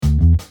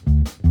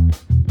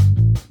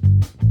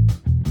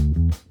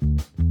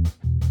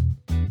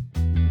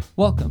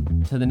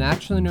Welcome to the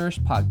Naturally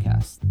Nourished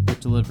podcast that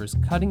delivers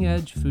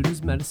cutting-edge food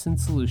as medicine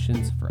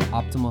solutions for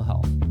optimal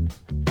health.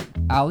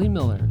 Allie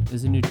Miller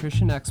is a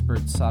nutrition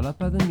expert sought out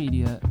by the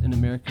media and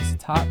America's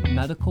top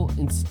medical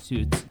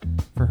institutes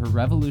for her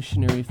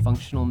revolutionary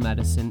functional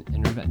medicine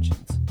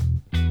interventions.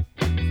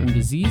 From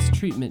disease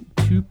treatment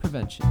to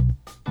prevention,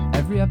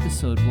 every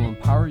episode will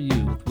empower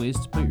you with ways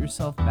to put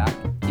yourself back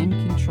in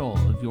control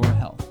of your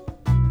health.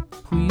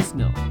 Please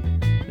note,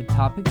 the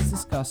topics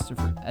discussed are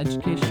for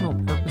educational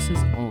purposes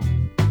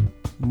only.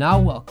 Now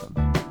welcome,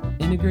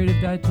 integrative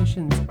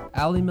dietitians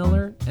Allie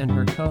Miller and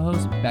her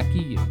co-host Becky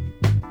Yu.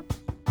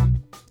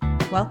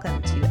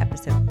 Welcome to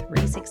episode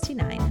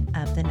 369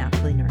 of the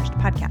Naturally Nourished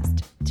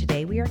podcast.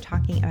 Today we are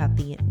talking about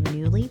the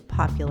newly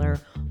popular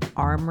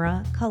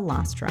Armra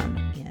Colostrum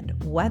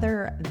and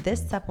whether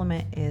this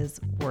supplement is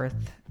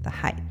worth the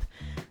hype.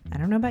 I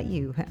don't know about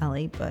you,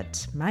 Ellie,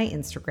 but my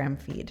Instagram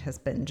feed has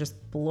been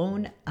just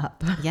blown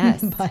up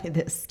by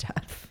this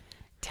stuff.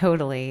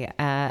 Totally.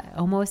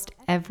 Almost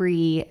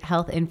every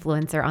health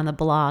influencer on the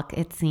block,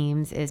 it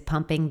seems, is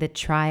pumping the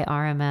Try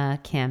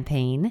Armra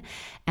campaign.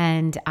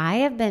 And I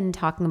have been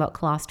talking about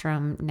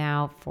colostrum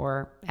now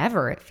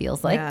forever, it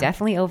feels like,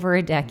 definitely over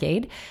a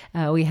decade.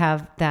 We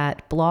have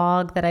that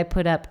blog that I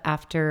put up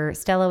after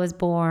Stella was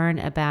born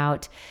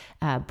about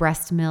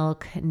breast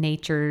milk,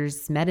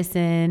 nature's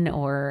medicine,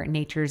 or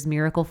nature's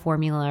miracle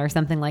formula, or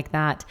something like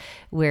that,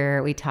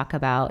 where we talk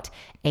about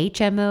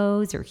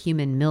HMOs or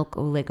human milk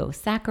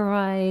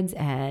oligosaccharides.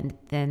 And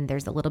then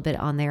there's a little bit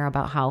on there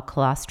about how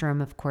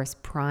colostrum, of course,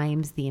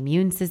 primes the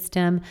immune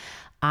system.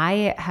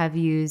 I have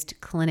used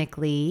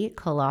clinically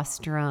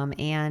colostrum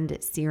and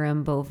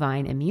serum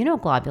bovine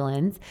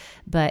immunoglobulins,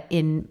 but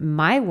in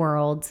my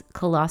world,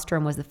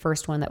 colostrum was the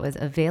first one that was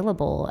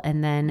available.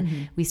 And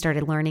then we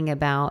started learning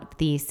about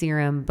the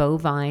serum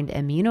bovine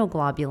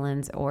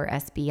immunoglobulins, or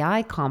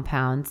SBI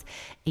compounds.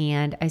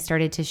 And I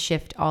started to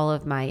shift all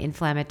of my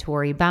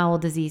inflammatory bowel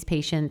disease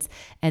patients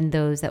and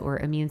those that were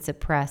immune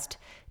suppressed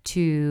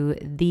to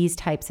these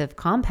types of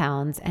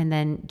compounds. And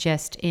then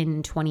just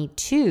in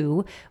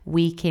 22,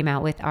 we came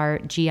out with our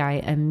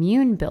GI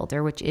Immune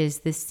Builder, which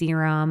is the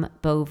serum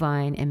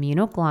bovine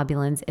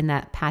immunoglobulins in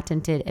that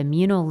patented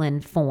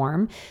Immunoglobulin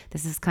form.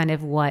 This is kind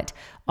of what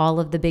all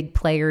of the big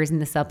players in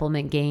the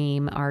supplement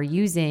game are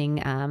using.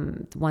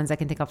 Ones I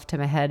can think off the top of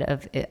my head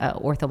of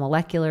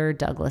Orthomolecular,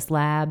 Douglas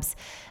Labs.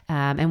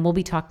 And we'll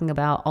be talking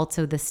about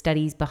also the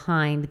studies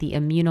behind the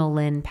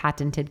Immunoglobulin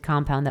patented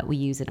compound that we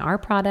use in our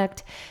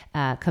product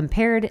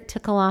compared to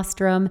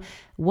colostrum,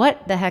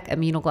 what the heck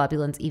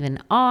immunoglobulins even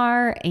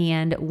are,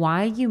 and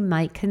why you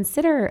might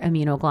consider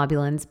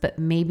immunoglobulins, but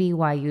maybe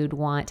why you'd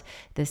want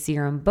the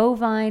serum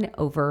bovine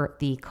over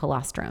the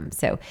colostrum.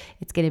 So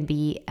it's going to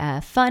be a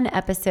fun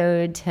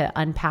episode to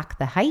unpack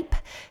the hype,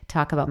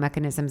 talk about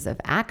mechanisms of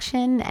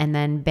action, and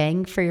then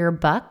bang for your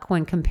buck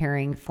when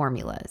comparing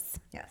formulas.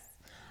 Yes.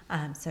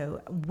 So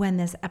when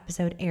this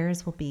episode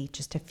airs will be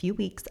just a few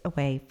weeks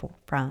away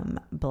from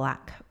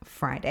Black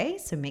Friday.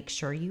 So make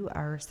sure you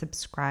are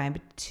subscribed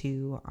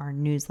to our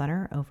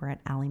newsletter over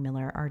at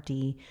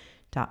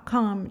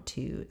alliemillerrd.com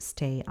to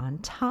stay on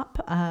top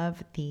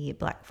of the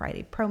Black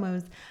Friday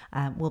promos.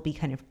 We'll be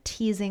kind of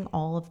teasing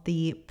all of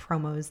the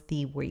promos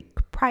the week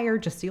prior,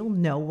 just so you'll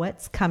know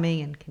what's coming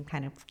and can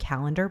kind of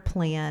calendar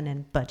plan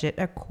and budget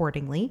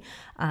accordingly.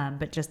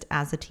 But just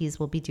as a tease,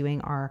 we'll be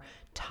doing our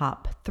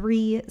top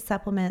 3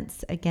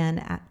 supplements again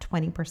at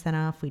 20%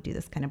 off. We do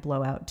this kind of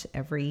blowout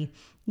every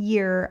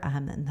year,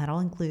 and that'll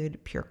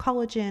include Pure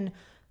Collagen,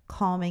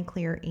 Calm and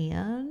Clear,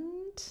 and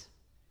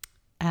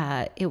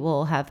it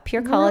will have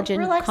Pure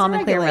Collagen, Calm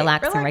and Clear,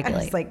 Relax and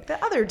Regulate. It's like the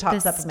other top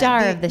the supplement.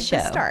 Star of the show.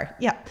 The star,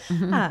 yeah.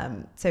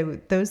 So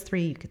those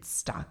 3 you could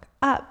stock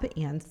up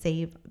and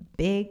save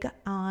big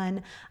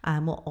on.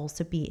 We'll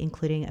also be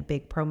including a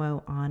big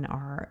promo on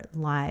our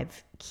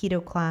live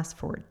keto class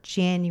for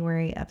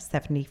January of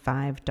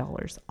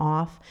 $75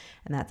 off.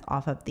 And that's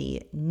off of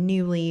the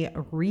newly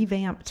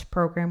revamped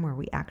program where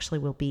we actually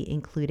will be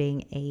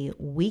including a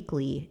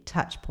weekly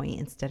touch point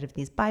instead of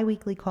these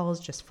bi-weekly calls,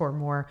 just for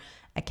more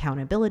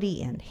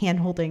accountability and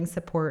hand-holding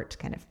support,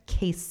 kind of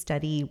case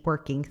study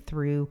working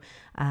through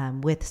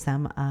with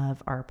some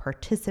of our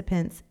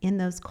participants in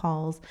those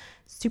calls.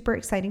 Super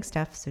exciting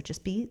stuff. So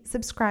just be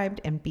subscribed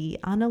and be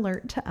on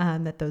alert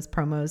that those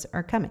promos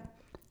are coming.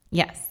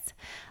 Yes.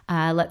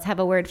 Let's have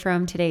a word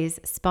from today's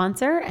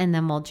sponsor, and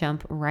then we'll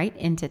jump right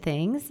into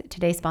things.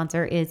 Today's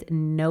sponsor is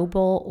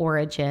Noble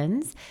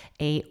Origins,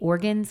 a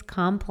organs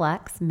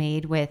complex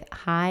made with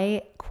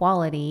high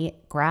quality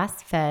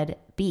grass-fed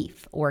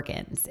beef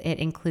organs. It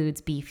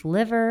includes beef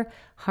liver,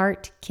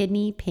 heart,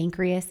 kidney,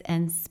 pancreas,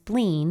 and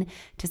spleen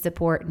to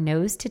support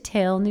nose to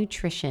tail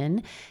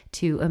nutrition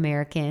to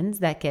Americans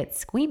that get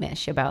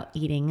squeamish about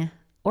eating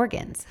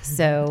organs.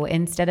 So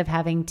instead of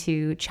having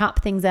to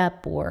chop things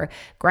up or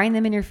grind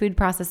them in your food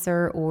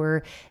processor,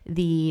 or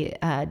the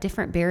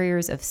different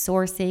barriers of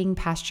sourcing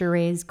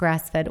pasture-raised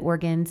grass-fed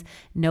organs,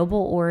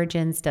 Noble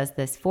Origins does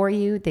this for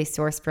you. They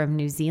source from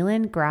New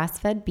Zealand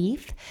grass-fed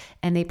beef,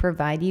 and they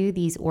provide you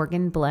these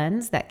organ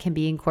blends that can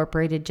be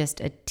incorporated just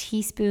a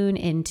teaspoon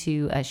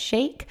into a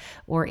shake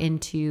or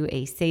into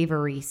a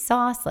savory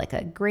sauce like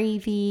a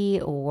gravy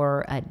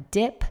or a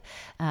dip.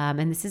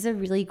 And this is a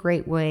really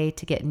great way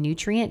to get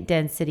nutrient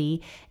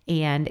density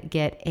and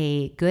get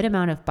a good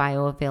amount of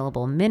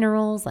bioavailable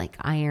minerals like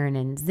iron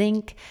and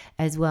zinc,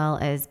 as well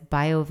as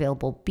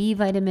bioavailable B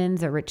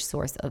vitamins, a rich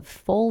source of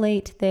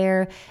folate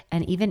there,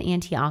 and even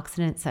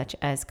antioxidants such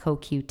as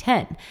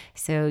CoQ10.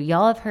 So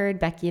y'all have heard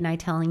Becky and I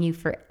telling you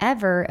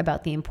forever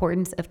about the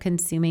importance of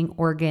consuming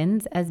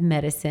organs as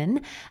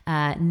medicine.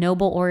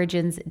 Noble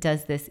Origins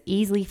does this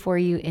easily for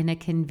you in a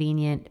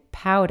convenient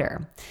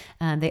powder.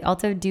 They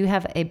also do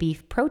have a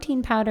beef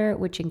protein powder,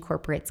 which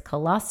incorporates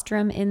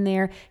colostrum in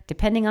there.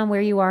 Depending on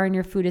where you are in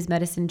your food as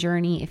medicine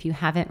journey, if you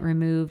haven't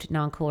removed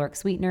non-caloric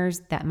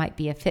sweeteners, that might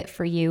be a fit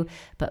for you.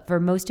 But for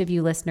most of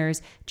you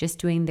listeners, just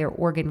doing their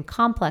organ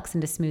complex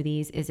into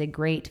smoothies is a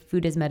great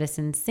food as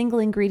medicine single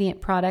ingredient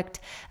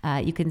product.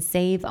 You can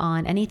save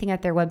on anything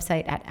at their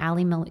website at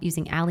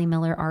using Allie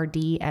Miller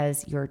RD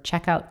as your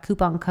checkout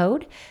coupon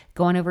code.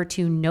 Go on over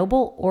to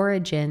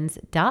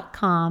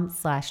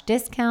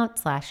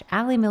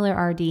nobleorigins.com/discount/Allie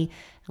Miller RD.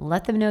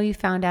 Let them know you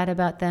found out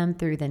about them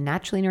through the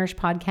Naturally Nourished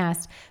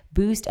podcast.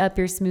 Boost up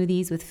your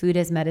smoothies with food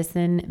as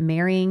medicine,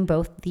 marrying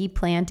both the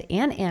plant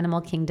and animal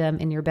kingdom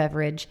in your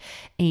beverage,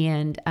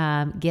 and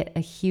get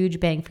a huge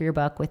bang for your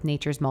buck with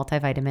nature's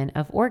multivitamin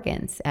of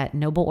organs at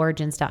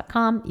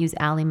nobleorigins.com. Use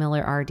Allie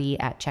Miller RD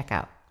at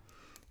checkout.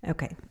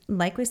 Okay.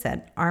 Like we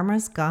said,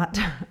 Armra's got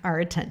our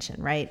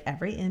attention, right?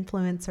 Every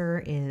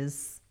influencer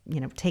is,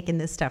 taking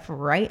this stuff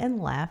right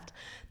and left.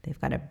 They've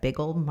got a big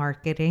old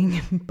marketing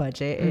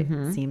budget,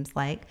 it seems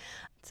like.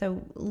 So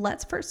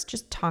let's first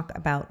just talk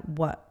about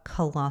what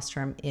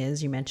colostrum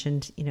is. You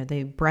mentioned,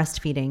 the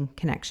breastfeeding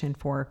connection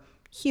for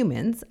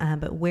humans,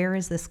 but where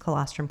is this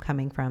colostrum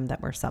coming from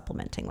that we're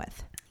supplementing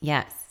with?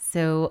 Yes.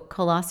 So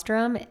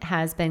colostrum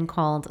has been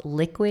called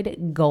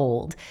liquid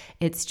gold.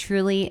 It's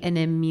truly an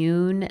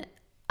immune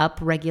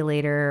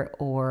upregulator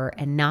or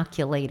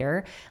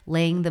inoculator,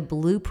 laying the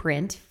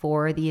blueprint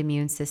for the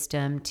immune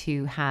system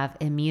to have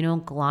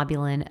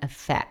immunoglobulin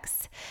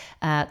effects.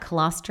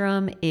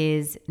 Colostrum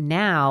is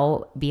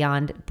now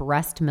beyond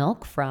breast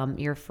milk from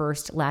your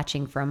first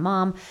latching from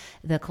mom.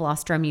 The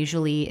colostrum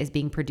usually is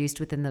being produced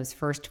within those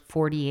first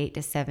 48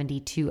 to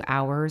 72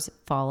 hours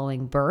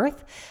following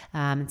birth.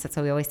 So that's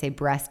why we always say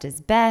breast is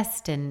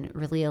best, and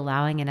really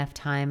allowing enough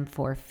time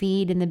for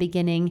feed in the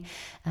beginning,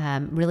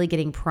 really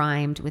getting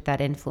primed with that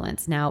influence.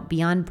 Now,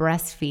 beyond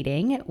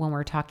breastfeeding, when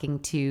we're talking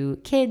to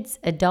kids,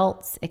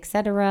 adults,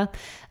 etc.,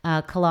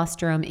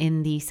 colostrum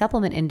in the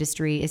supplement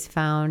industry is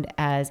found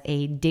as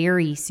a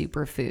dairy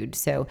superfood.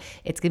 So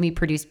it's going to be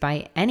produced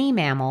by any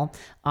mammal.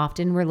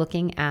 Often we're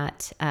looking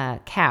at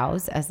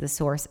cows as the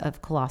source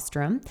of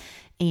colostrum.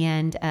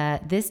 And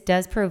this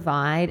does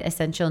provide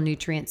essential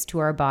nutrients to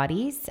our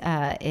bodies.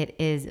 It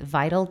is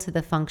vital to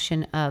the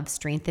function of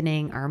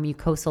strengthening our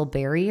mucosal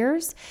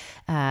barriers.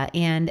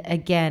 And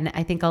again,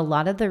 I think a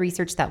lot of the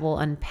research that we'll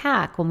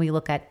unpack when we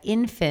look at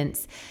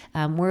infants,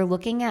 we're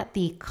looking at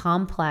the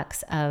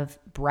complex of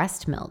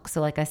breast milk. So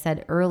like I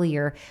said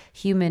earlier,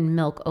 human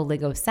milk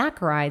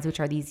oligosaccharides, which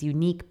are these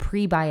unique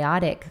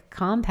prebiotic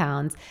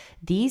compounds,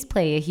 these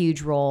play a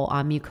huge role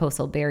on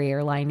mucosal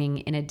barrier lining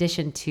in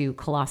addition to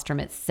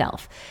colostrum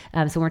itself. So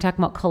when we're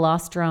talking about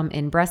colostrum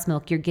in breast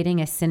milk, you're getting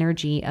a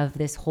synergy of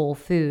this whole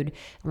food.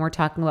 When we're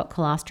talking about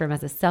colostrum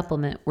as a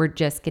supplement, we're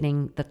just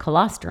getting the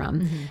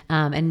colostrum,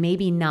 and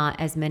maybe not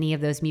as many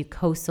of those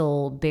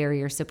mucosal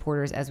barrier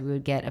supporters as we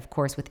would get, of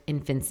course, with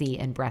infancy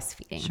and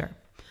breastfeeding. Sure.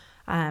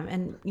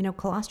 And,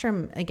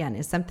 colostrum, again,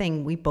 is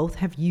something we both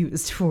have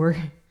used for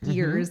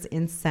years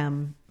in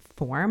some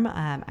form.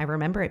 I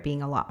remember it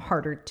being a lot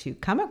harder to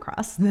come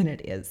across than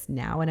it is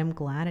now. And I'm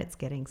glad it's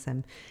getting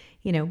some,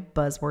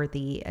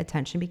 buzzworthy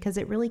attention, because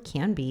it really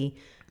can be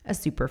a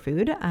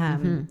superfood,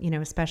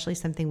 especially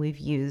something we've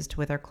used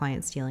with our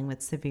clients dealing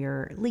with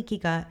severe leaky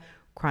gut,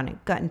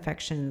 chronic gut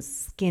infections,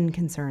 skin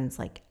concerns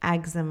like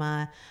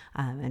eczema,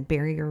 and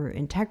barrier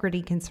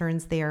integrity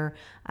concerns there.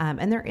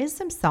 And there is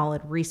some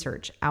solid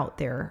research out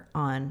there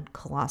on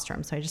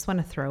colostrum. So I just want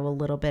to throw a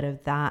little bit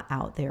of that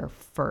out there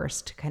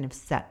first to kind of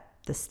set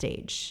the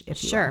stage,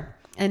 if you will. Sure.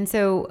 And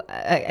so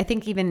I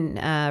think even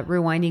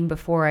rewinding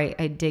before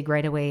I dig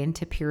right away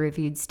into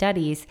peer-reviewed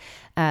studies,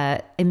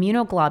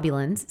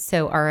 immunoglobulins.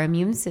 So our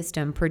immune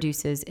system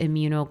produces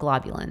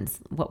immunoglobulins.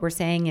 What we're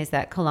saying is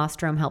that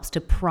colostrum helps to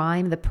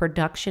prime the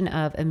production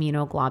of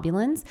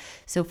immunoglobulins.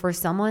 So for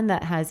someone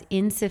that has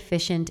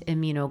insufficient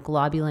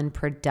immunoglobulin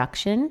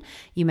production,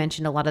 you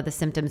mentioned a lot of the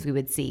symptoms we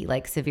would see,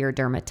 like severe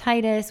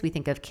dermatitis. We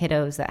think of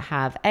kiddos that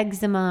have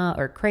eczema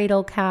or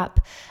cradle cap.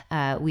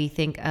 We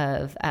think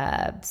of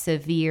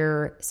severe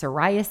for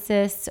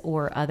psoriasis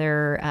or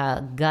other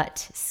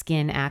gut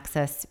skin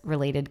access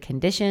related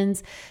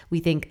conditions. We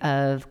think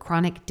of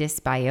chronic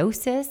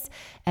dysbiosis,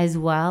 as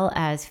well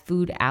as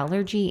food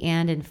allergy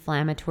and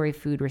inflammatory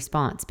food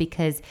response.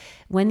 Because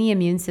when the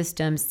immune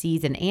system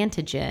sees an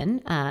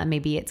antigen,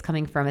 maybe it's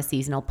coming from a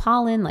seasonal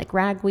pollen like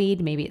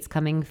ragweed, maybe it's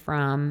coming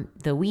from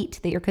the wheat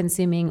that you're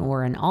consuming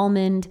or an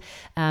almond,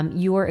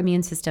 your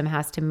immune system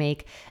has to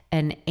make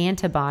an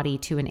antibody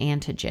to an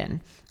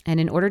antigen. And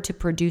in order to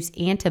produce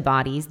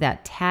antibodies,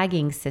 that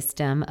tagging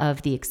system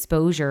of the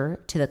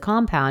exposure to the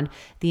compound,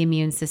 the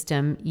immune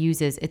system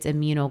uses its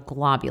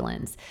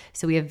immunoglobulins.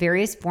 So we have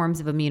various forms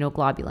of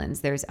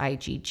immunoglobulins. There's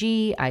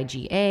IgG,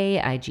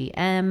 IgA,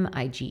 IgM,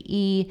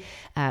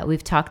 IgE.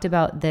 We've talked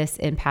about this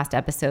in past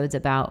episodes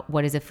about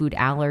what is a food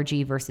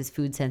allergy versus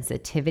food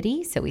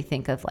sensitivity. So we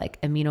think of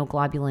like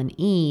immunoglobulin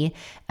E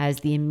as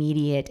the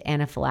immediate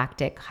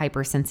anaphylactic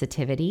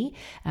hypersensitivity.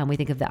 We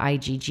think of the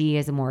IgG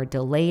as a more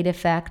delayed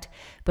effect.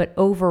 But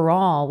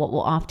overall, what we'll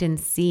often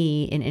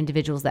see in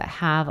individuals that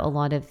have a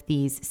lot of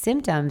these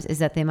symptoms is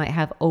that they might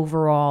have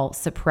overall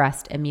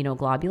suppressed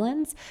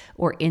immunoglobulins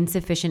or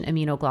insufficient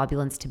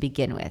immunoglobulins to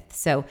begin with.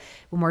 So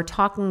when we're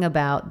talking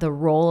about the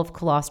role of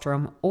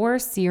colostrum or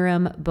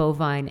serum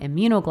bovine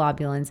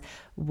immunoglobulins,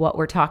 what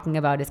we're talking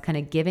about is kind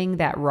of giving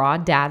that raw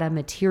data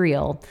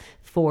material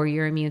for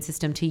your immune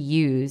system to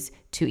use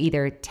to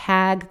either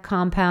tag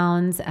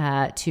compounds,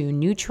 to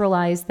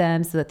neutralize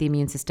them so that the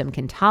immune system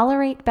can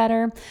tolerate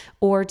better,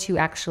 or to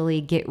actually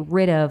get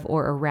rid of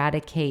or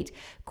eradicate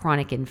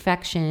chronic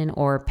infection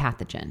or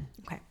pathogen.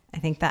 Okay. I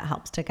think that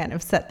helps to kind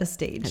of set the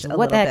stage.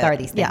 What the heck are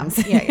these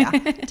things? Yeah,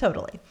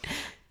 totally.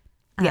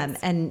 Yes.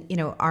 And,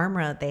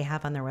 Armra, they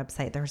have on their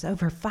website, there's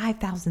over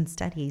 5,000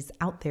 studies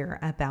out there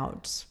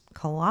about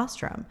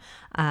colostrum.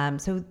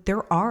 So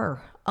there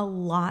are a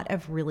lot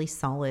of really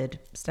solid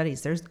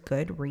studies. There's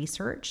good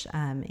research,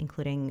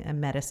 including a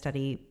meta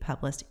study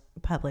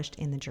published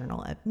in the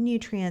Journal of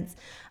Nutrients,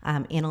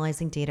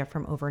 analyzing data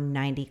from over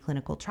 90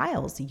 clinical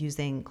trials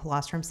using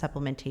colostrum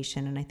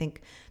supplementation. And I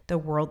think the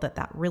world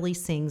that really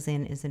sings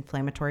in is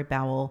inflammatory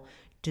bowel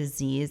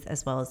disease,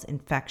 as well as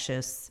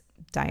infectious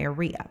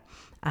diarrhea.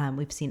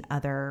 We've seen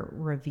other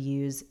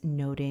reviews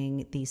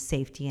noting the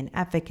safety and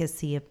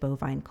efficacy of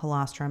bovine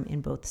colostrum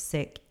in both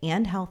sick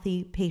and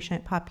healthy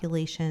patient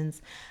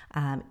populations,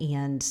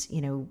 and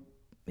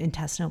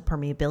intestinal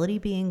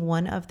permeability being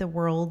one of the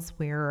worlds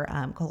where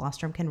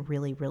colostrum can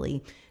really,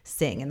 really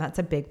sing. And that's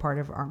a big part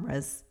of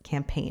Armra's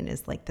campaign,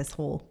 is like this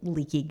whole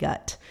leaky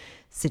gut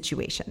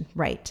situation,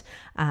 right?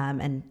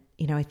 And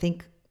I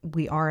think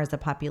we are, as a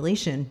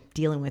population,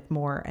 dealing with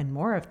more and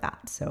more of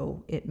that.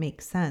 So it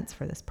makes sense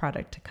for this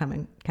product to come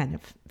and kind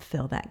of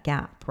fill that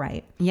gap,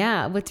 right?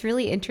 Yeah. What's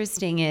really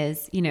interesting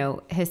is,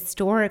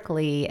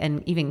 historically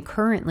and even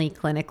currently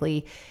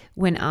clinically,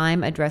 when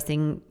I'm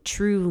addressing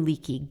true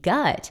leaky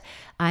gut,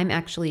 I'm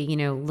actually,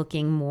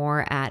 looking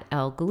more at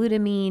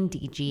L-glutamine,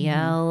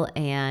 DGL,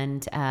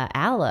 and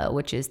aloe,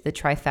 which is the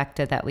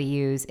trifecta that we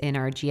use in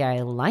our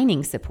GI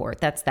lining support.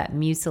 That's that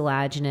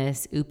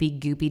mucilaginous,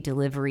 oopy-goopy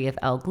delivery of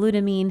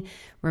L-glutamine.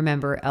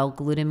 Remember,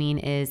 L-glutamine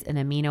is an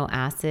amino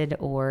acid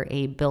or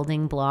a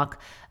building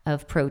block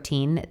of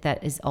protein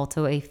that is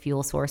also a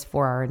fuel source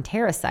for our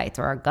enterocytes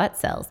or our gut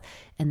cells.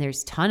 And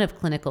there's a ton of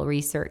clinical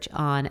research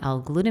on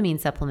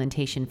L-glutamine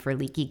supplementation for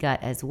leaky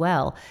gut as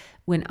well.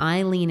 When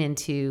I lean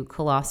into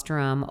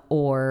colostrum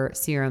or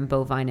serum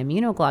bovine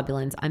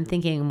immunoglobulins, I'm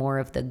thinking more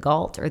of the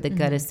GALT or the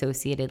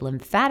gut-associated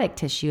lymphatic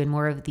tissue and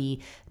more of the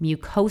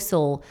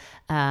mucosal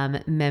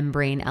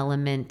membrane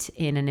element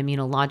in an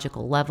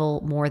immunological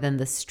level more than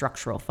the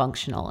structural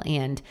functional.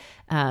 And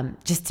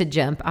just to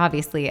jump,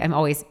 obviously, I'm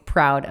always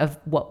proud of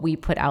what we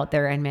put out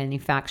there and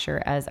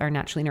manufacture as our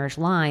Naturally Nourished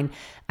line.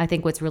 I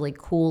think what's really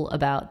cool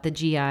about the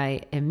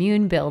GI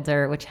Immune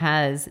Builder, which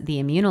has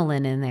the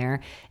immunolin in there,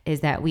 is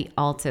that we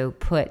also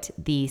put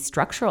the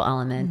structural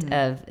element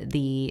of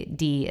the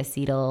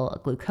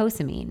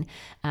D-acetylglucosamine.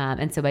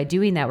 And so by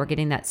doing that, we're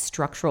getting that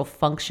structural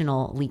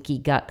functional leaky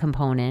gut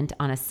component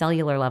on a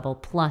cellular level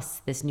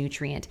plus this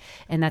nutrient.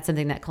 And that's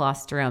something that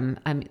colostrum,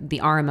 the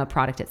Armra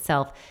product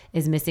itself,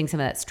 is missing some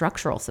of that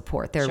structural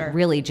support. They're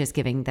really just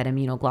giving that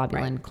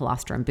immunoglobulin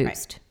colostrum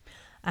boost.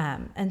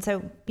 And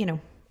so,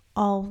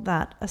 all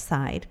that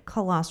aside,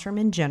 colostrum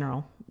in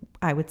general,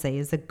 I would say,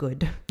 is a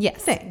good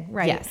thing,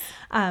 right? Yes.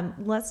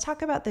 Let's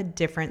talk about the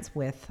difference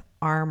with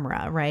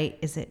Armra, right?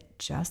 Is it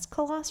just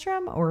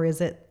colostrum or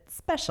is it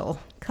special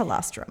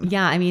colostrum?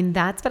 Yeah, I mean,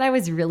 that's what I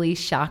was really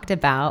shocked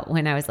about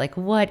when I was like,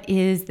 what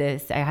is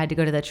this? I had to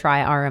go to the Try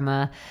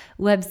Armra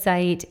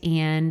website,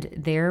 and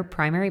their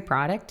primary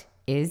product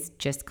is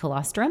just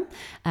colostrum,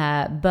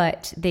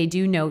 but they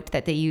do note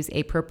that they use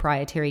a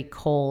proprietary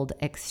cold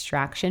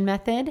extraction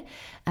method.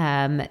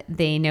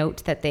 They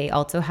note that they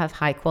also have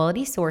high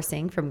quality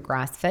sourcing from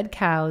grass-fed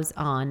cows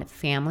on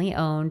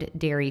family-owned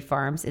dairy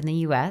farms in the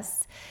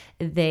U.S.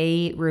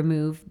 they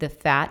remove the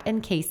fat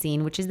and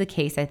casein, which is the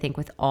case, I think,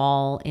 with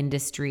all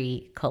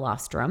industry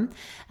colostrum.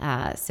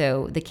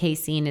 So the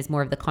casein is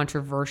more of the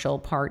controversial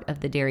part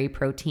of the dairy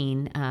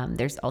protein.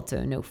 There's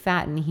also no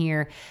fat in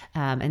here.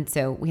 And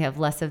so we have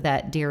less of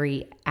that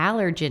dairy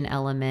allergen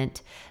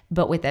element.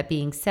 But with that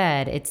being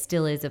said, it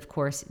still is, of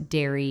course,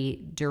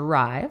 dairy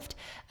derived.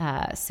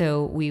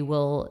 So we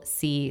will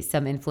see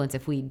some influence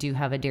if we do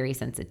have a dairy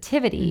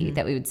sensitivity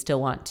that we would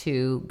still want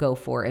to go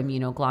for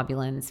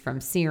immunoglobulins from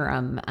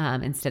Serum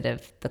instead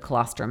of the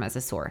colostrum as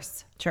a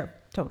source. Sure,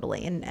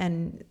 totally.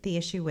 And the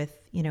issue with,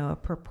 a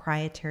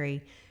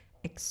proprietary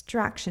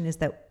extraction is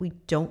that we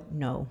don't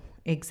know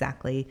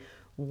exactly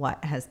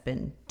what has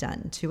been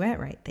done to it,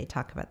 right? They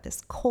talk about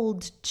this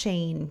cold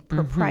chain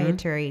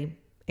proprietary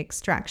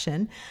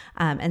extraction.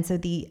 And so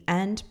the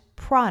end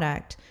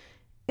product,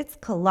 it's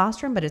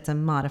colostrum, but it's a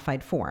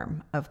modified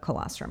form of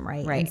colostrum,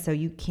 right? Right. And so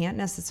you can't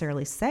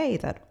necessarily say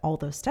that all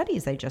those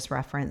studies I just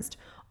referenced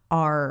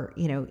are,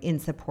 in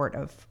support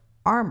of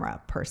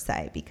Armra per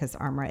se, because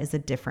Armra is a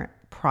different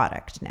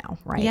product now,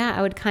 right? Yeah,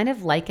 I would kind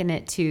of liken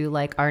it to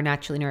like our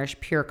naturally nourished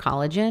pure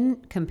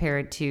collagen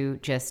compared to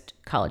just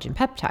collagen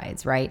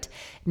peptides, right?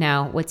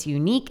 Now, what's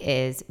unique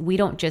is we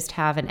don't just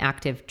have an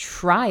active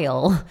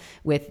trial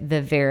with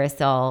the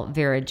Verisol,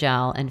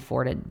 Verigel, and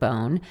Forted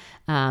Bone.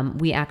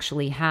 We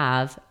actually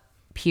have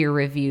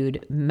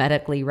peer-reviewed,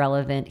 medically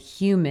relevant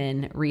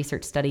human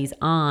research studies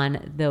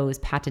on those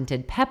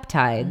patented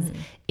peptides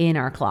in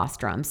our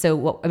colostrum.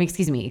 So,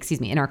 excuse me,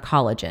 in our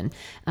collagen.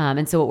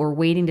 And so what we're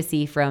waiting to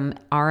see from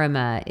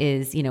Armra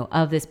is,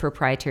 of this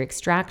proprietary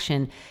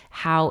extraction,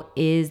 how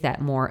is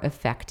that more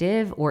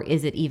effective, or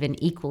is it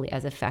even equally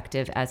as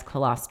effective as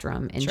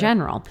colostrum in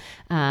general?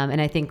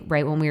 And I think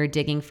right when we were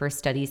digging for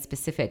studies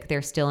specific,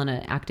 they're still in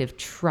an active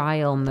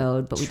trial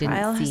mode, but we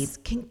Trial didn't see. has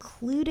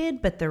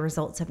concluded, but the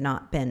results have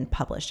not been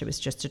published. It was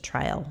just a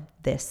trial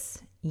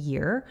this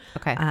year.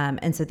 Okay.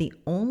 And so the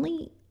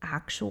only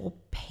actual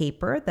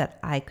paper that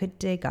I could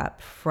dig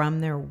up from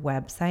their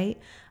website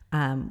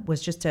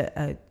was just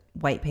a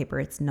white paper.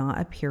 It's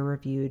not a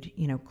peer-reviewed,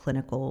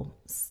 clinical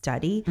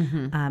study.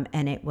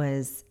 And it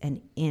was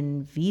an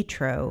in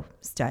vitro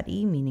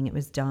study, meaning it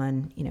was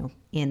done,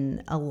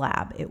 in a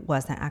lab. It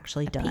wasn't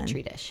actually done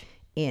Petri dish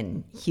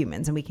in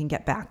humans. And we can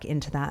get back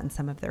into that and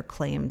some of their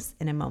claims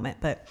in a moment.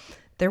 But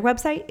their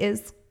website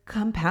is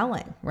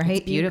compelling, right?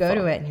 It's beautiful. You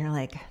go to it and you're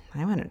like,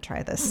 I want to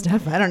try this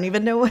stuff. I don't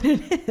even know what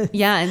it is.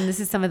 Yeah, and this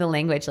is some of the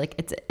language. Like,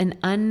 it's an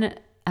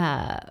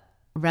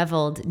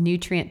unrivaled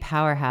nutrient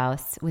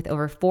powerhouse with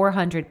over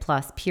 400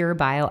 plus pure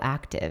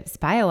bioactives.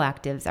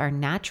 Bioactives are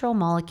natural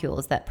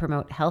molecules that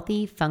promote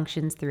healthy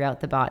functions throughout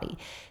the body.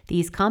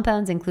 These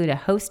compounds include a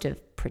host of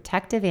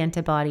protective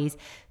antibodies,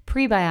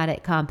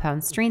 prebiotic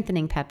compounds,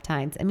 strengthening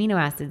peptides, amino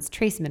acids,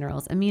 trace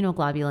minerals,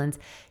 immunoglobulins,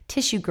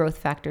 tissue growth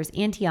factors,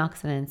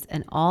 antioxidants,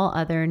 and all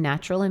other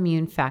natural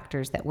immune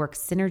factors that work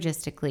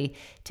synergistically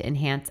to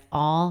enhance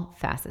all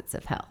facets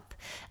of health.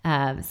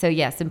 So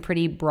yeah, some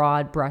pretty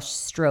broad brush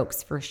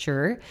strokes for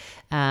sure,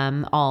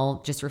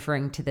 all just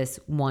referring to this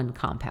one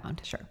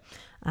compound. Sure.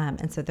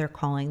 And so they're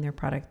calling their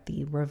product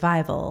the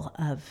revival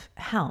of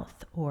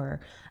health,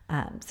 or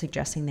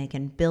suggesting they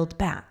can build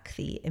back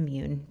the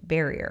immune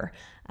barrier.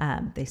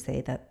 They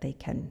say that they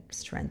can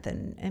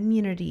strengthen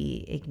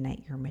immunity,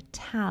 ignite your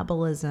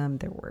metabolism.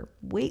 There were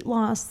weight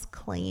loss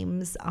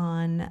claims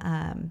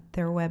on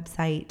their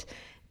website.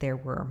 There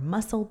were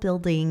muscle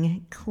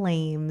building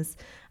claims.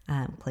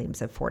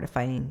 Claims of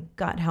fortifying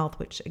gut health,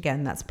 which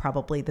again, that's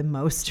probably the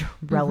most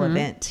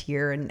relevant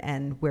here,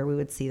 and where we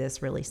would see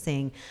this really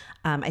seeing.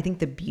 I think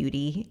the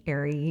beauty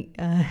area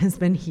has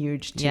been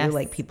huge too, Yes.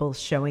 like people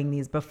showing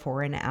these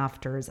before and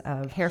afters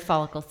of Hair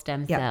follicle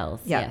stem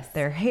cells. Yes.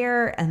 their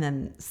hair, and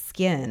then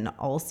skin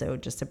also,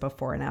 just a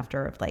before and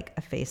after of like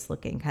a face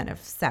looking kind of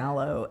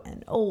sallow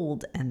and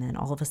old, and then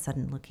all of a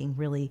sudden looking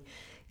really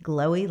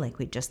glowy, like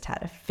we just had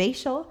a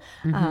facial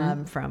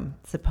from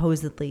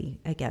supposedly,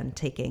 again,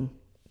 taking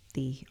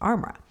the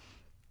Armra.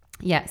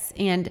 Yes.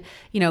 And,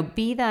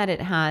 be that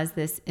it has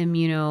this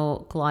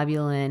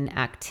immunoglobulin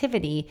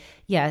activity,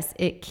 yes,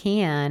 it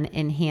can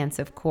enhance,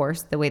 of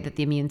course, the way that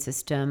the immune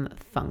system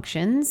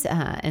functions.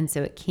 And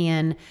so it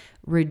can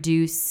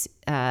reduce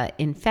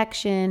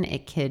infection.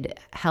 It could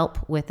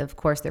help with, of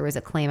course, there was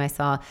a claim I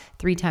saw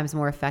 3 times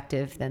more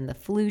effective than the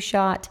flu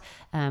shot,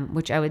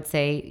 which I would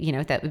say,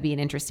 that would be an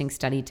interesting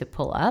study to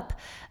pull up.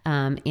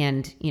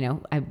 And,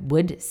 I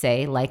would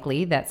say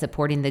likely that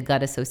supporting the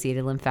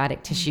gut-associated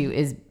lymphatic tissue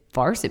is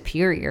far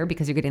superior,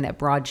 because you're getting that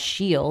broad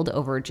shield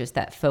over just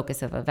that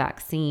focus of a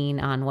vaccine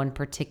on one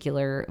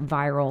particular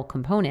viral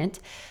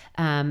component.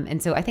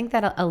 And so I think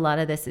that a lot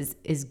of this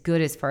is good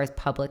as far as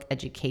public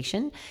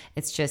education.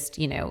 It's just,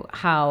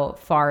 how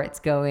far it's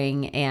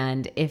going,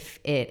 and if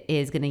it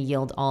is going to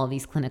yield all of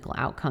these clinical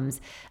outcomes,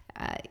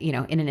 in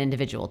an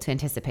individual, to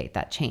anticipate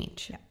that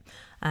change. Yeah.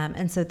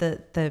 And so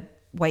the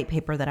white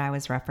paper that I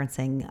was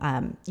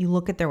referencing, you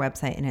look at their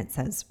website and it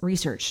says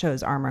research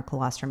shows Armra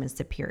colostrum is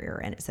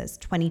superior, and it says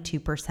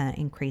 22%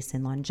 increase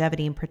in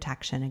longevity and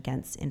protection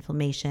against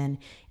inflammation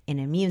in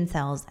immune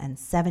cells and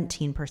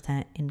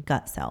 17% in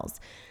gut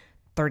cells.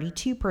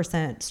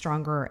 32%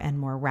 stronger and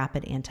more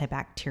rapid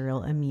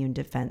antibacterial immune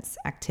defense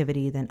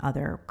activity than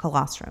other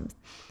colostrums.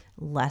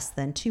 Less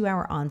than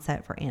 2-hour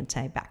onset for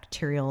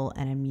antibacterial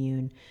and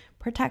immune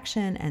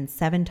protection, and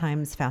 7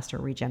 times faster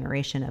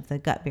regeneration of the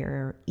gut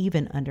barrier,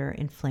 even under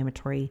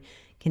inflammatory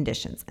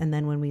conditions. And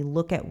then when we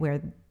look at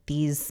where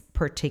these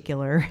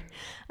particular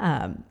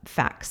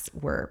facts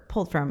were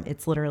pulled from,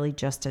 it's literally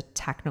just a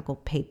technical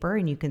paper,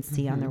 and you can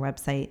see on their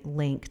website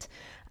linked.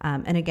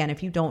 And again,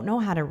 if you don't know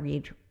how to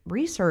read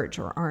research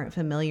or aren't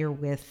familiar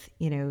with,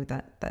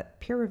 that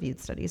peer-reviewed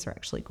studies are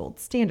actually gold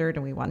standard,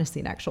 and we want to see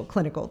an actual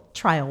clinical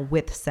trial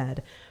with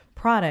said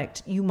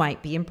product, you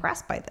might be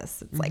impressed by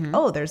this. It's like,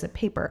 oh, there's a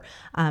paper.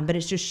 But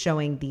it's just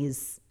showing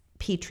these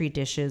Petri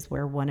dishes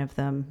where one of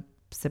them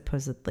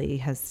supposedly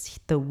has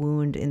the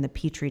wound in the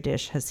Petri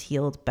dish has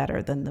healed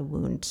better than the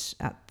wound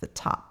at the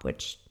top,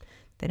 which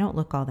they don't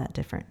look all that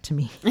different to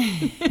me.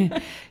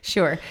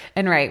 Sure.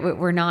 And right,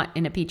 we're not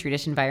in a Petri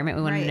dish environment.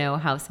 We want to know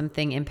how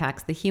something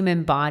impacts the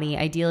human body,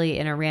 ideally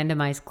in a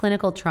randomized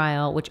clinical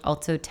trial, which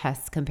also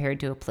tests compared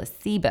to a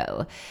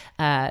placebo.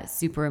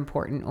 Super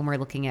important when we're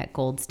looking at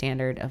gold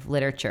standard of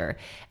literature.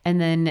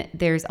 And then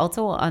there's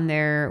also on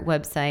their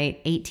website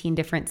 18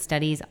 different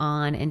studies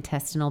on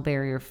intestinal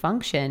barrier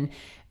function,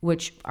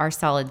 which are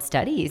solid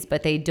studies,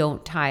 but they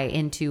don't tie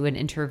into an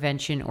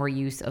intervention or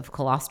use of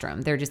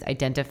colostrum. They're just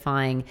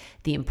identifying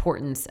the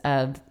importance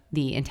of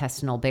the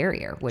intestinal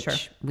barrier,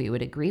 which we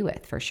would agree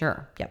with for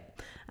sure.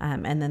 Yep.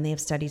 And then they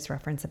have studies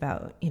reference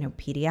about,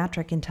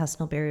 pediatric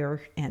intestinal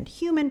barrier and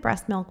human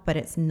breast milk, but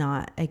it's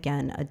not,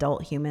 again,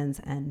 adult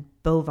humans and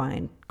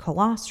bovine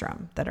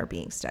colostrum that are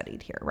being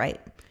studied here,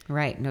 right?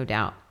 Right, no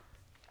doubt.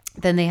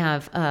 Then they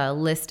have a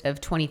list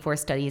of 24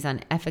 studies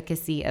on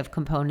efficacy of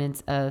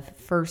components of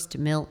first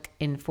milk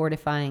in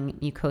fortifying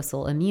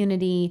mucosal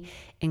immunity,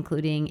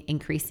 including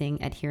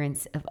increasing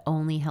adherence of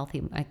only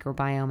healthy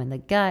microbiome in the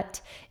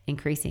gut,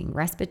 increasing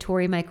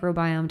respiratory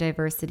microbiome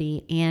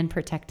diversity, and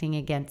protecting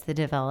against the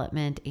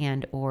development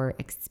and or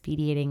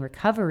expediting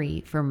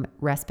recovery from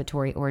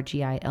respiratory or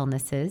GI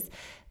illnesses.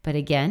 But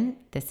again,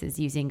 this is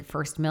using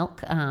first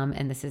milk,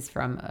 and this is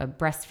from a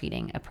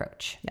breastfeeding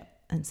approach. Yep.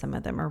 And some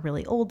of them are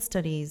really old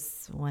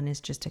studies. One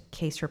is just a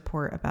case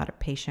report about a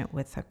patient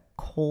with a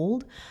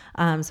cold.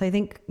 So I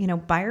think,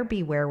 buyer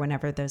beware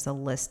whenever there's a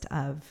list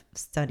of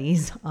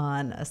studies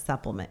on a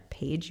supplement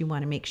page. You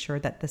want to make sure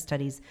that the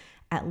studies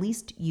at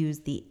least use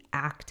the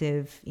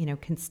active,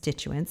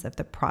 constituents of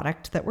the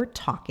product that we're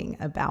talking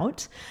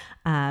about.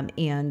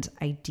 And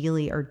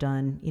ideally are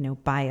done,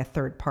 by a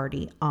third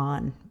party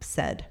on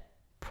said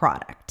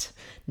product,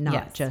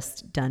 not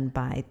just done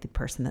by the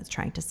person that's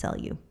trying to sell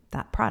you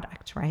that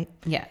product, right?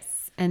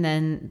 Yes. And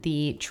then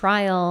the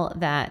trial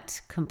that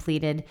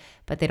completed,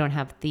 but they don't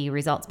have the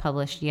results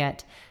published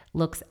yet,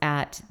 looks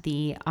at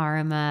the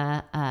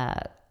Armra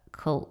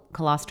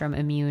Colostrum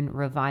Immune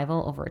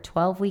Revival over a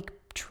 12-week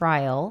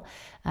trial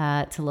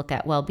to look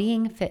at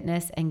well-being,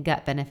 fitness, and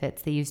gut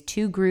benefits. They use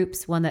 2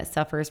 groups, one that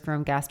suffers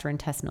from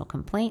gastrointestinal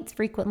complaints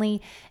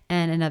frequently,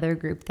 and another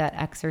group that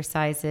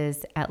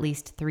exercises at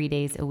least 3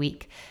 days a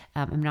week.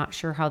 I'm not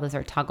sure how those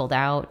are toggled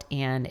out,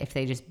 and if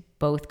they just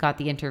both got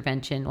the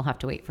intervention, we'll have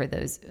to wait for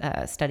those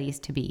studies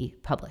to be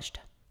published.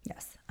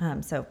 Yes.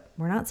 So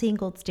we're not seeing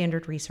gold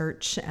standard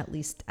research, at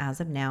least as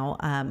of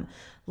now.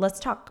 Let's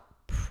talk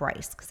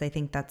price, because I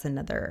think that's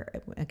another,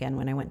 again,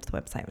 when I went to the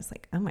website, I was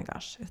like, oh my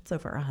gosh, it's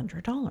over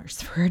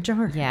 $100 for a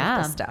jar of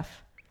this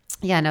stuff.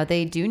 Yeah, no,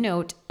 they do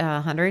note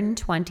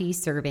 120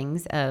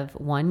 servings of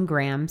 1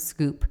 gram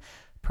scoop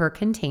per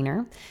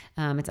container.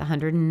 It's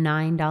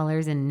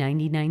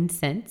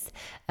 $109.99.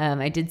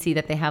 I did see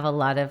that they have a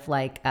lot of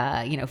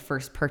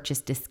first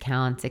purchase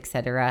discounts,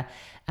 etc.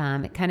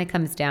 It kind of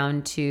comes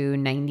down to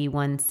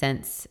 91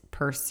 cents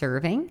per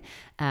serving.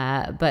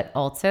 But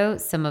also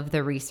some of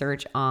the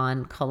research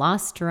on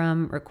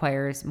colostrum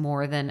requires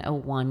more than a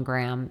 1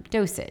 gram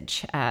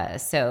dosage.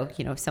 So,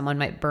 someone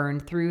might burn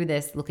through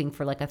this looking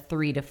for like a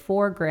 3 to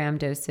 4 gram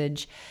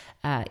dosage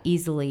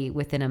easily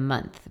within a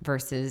month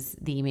versus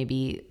the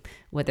maybe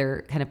what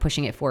they're kind of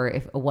pushing it for,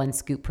 if a 1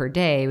 scoop per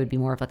day would be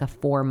more of like a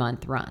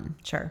 4-month run.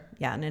 Sure.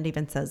 Yeah. And it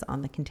even says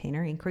on the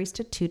container, increase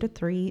to 2 to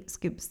 3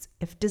 scoops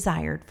if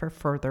desired for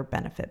further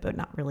benefit, but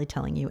not really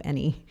telling you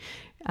any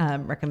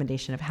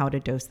recommendation of how to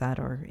dose that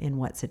or in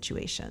what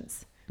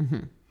situations.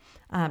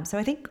 Mm-hmm. So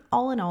I think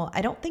all in all,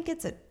 I don't think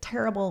it's a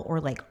terrible or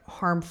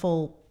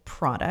harmful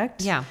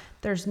product. Yeah.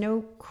 There's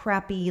no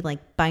crappy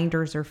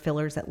binders or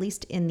fillers, at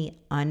least in the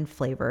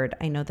unflavored.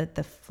 I know that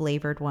the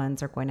flavored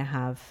ones are going to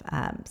have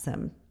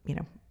some,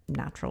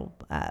 natural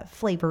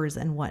flavors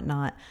and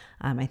whatnot.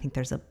 I think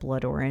there's a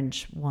blood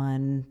orange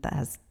one that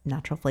has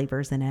natural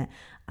flavors in it,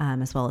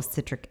 as well as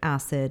citric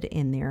acid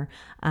in there.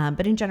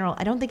 But in general,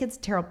 I don't think it's a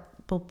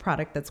terrible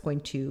product that's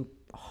going to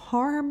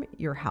harm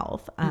your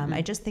health.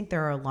 I just think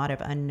there are a lot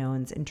of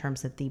unknowns in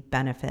terms of the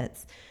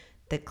benefits,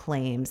 the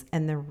claims,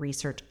 and the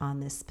research on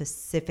this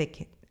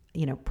specific,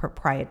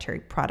 proprietary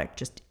product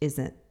just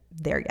isn't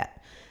there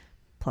yet.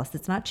 Plus,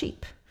 it's not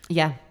cheap.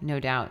 Yeah, no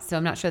doubt. So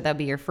I'm not sure that'd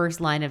be your first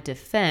line of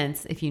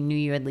defense if you knew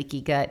you had leaky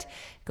gut,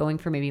 going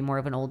for maybe more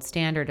of an old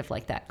standard of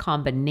like that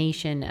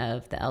combination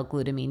of the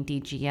L-glutamine,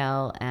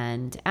 DGL,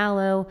 and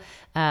aloe,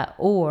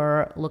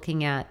 or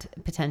looking at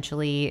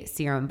potentially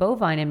serum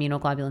bovine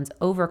immunoglobulins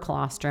over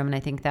colostrum. And I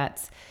think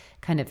that's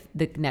kind of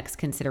the next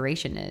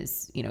consideration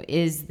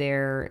is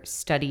there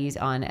studies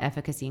on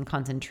efficacy and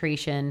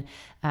concentration?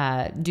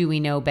 Do we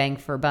know bang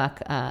for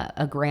buck,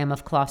 a gram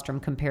of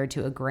colostrum compared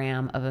to a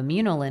gram of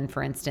immunolin,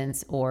 for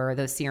instance, or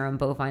those serum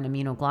bovine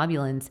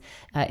immunoglobulins,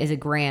 is a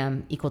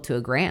gram equal to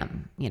a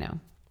gram,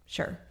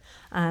 Sure.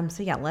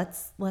 So yeah,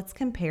 let's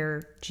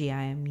compare GI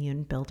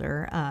Immune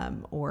Builder,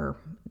 or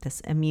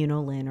this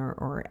immunolin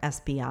or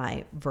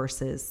SBI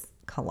versus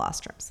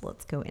colostrum. So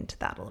let's go into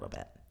that a little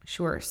bit.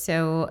 Sure.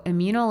 So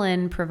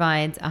immunolin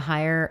provides a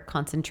higher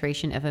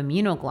concentration of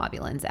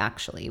immunoglobulins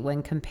actually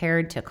when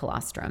compared to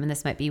colostrum. And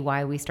this might be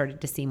why we started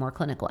to see more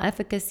clinical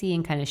efficacy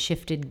and kind of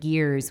shifted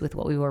gears with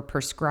what we were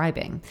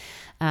prescribing.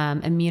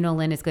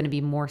 Immunolin is going to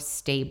be more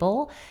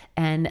stable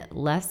and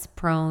less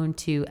prone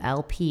to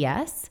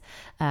LPS.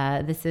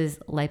 This is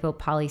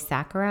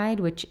lipopolysaccharide,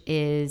 which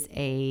is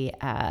a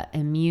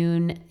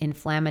immune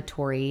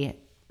inflammatory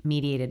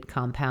mediated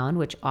compound,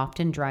 which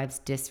often drives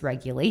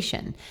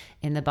dysregulation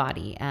in the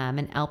body.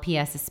 And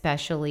LPS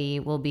especially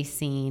will be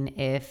seen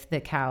if the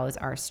cows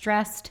are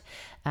stressed,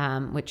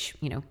 which,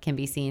 can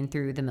be seen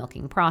through the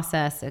milking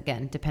process,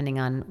 again, depending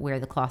on where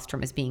the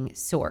colostrum is being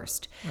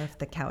sourced. Or if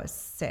the cow is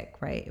sick,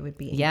 right? It would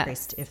be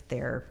increased if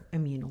they're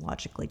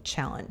immunologically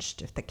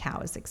challenged, if the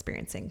cow is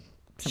experiencing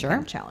some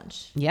kind of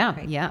challenge. Yeah.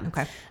 Right? Yeah.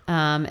 Okay.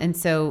 And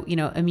so,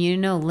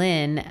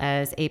 immunolin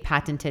as a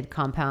patented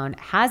compound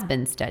has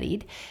been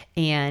studied,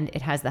 and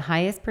it has the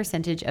highest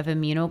percentage of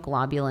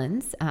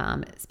immunoglobulins,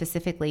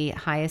 specifically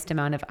highest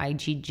amount of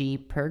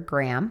IgG per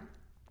gram.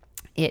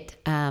 It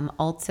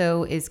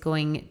also is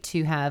going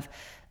to have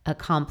a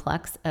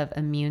complex of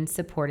immune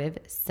supportive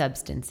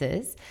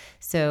substances.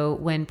 So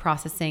when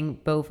processing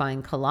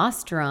bovine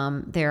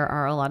colostrum, there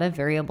are a lot of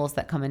variables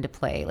that come into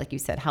play. Like you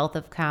said, health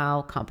of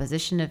cow,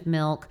 composition of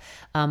milk,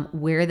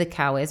 where the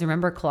cow is.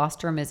 Remember,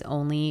 colostrum is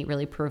only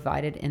really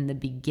provided in the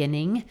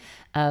beginning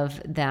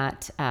of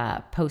that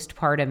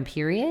postpartum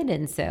period.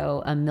 And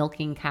so a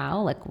milking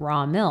cow, like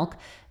raw milk,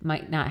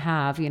 might not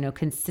have,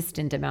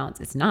 consistent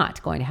amounts. It's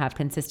not going to have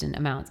consistent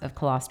amounts of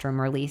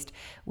colostrum released.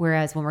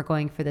 Whereas when we're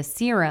going for the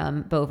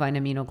serum bovine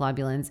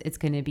immunoglobulins, it's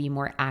going to be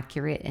more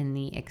accurate in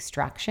the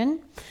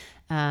extraction.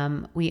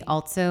 We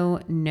also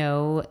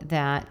know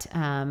that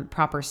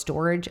proper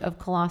storage of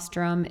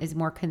colostrum is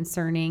more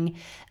concerning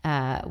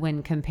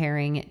when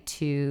comparing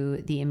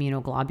to the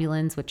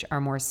immunoglobulins, which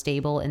are more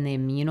stable in the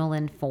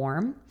immunolin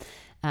form.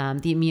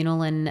 The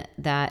immunolin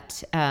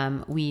that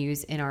we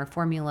use in our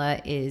formula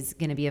is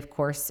going to be, of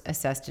course,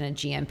 assessed in a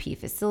GMP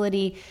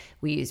facility.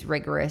 We use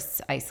rigorous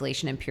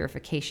isolation and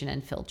purification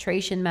and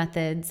filtration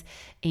methods,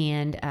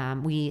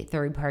 and we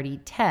third-party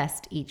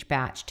test each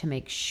batch to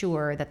make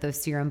sure that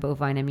those serum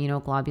bovine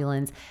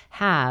immunoglobulins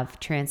have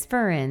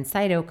transferrin,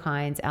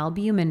 cytokines,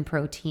 albumin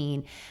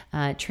protein.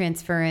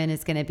 Transferrin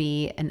is going to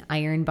be an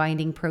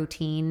iron-binding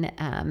protein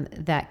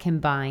that can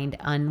bind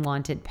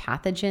unwanted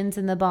pathogens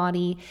in the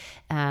body,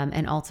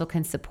 and also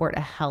can support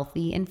a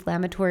healthy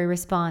inflammatory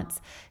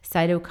response.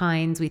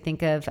 Cytokines, we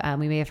think of,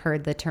 we may have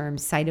heard the term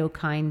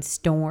cytokine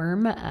storm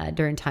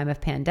during time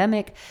of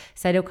pandemic.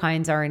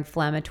 Cytokines are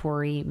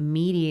inflammatory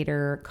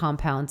mediator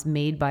compounds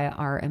made by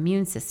our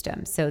immune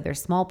system. So they're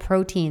small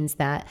proteins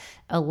that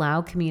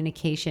allow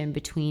communication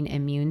between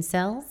immune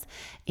cells.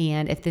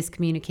 And if this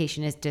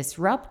communication is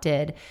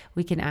disrupted,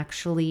 we can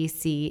actually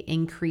see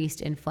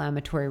increased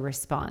inflammatory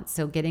response.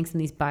 So getting some of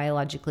these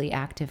biologically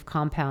active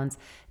compounds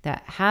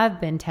that have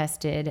been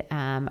tested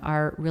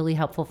are really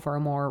helpful for a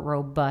more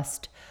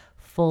robust,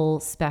 full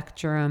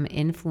spectrum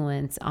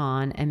influence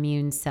on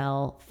immune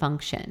cell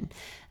function.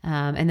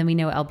 And then we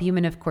know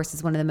albumin, of course,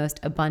 is one of the most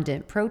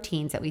abundant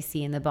proteins that we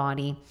see in the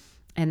body,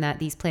 and that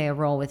these play a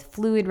role with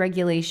fluid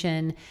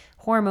regulation,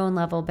 hormone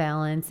level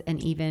balance,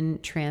 and even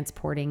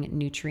transporting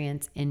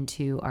nutrients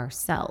into our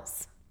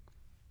cells.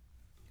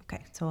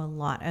 Okay, so a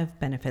lot of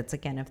benefits,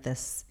 again, of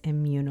this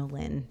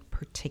immunolin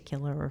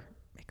particular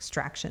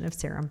extraction of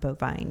serum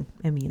bovine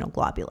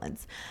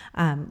immunoglobulins.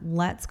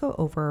 Let's go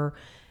over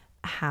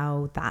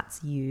how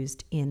that's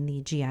used in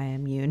the GI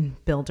Immune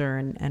Builder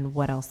and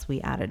what else we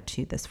added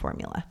to this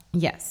formula.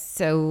 Yes.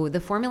 So the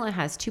formula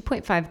has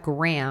 2.5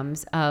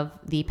 grams of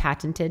the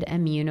patented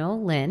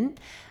immunolin,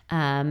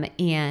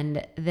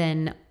 and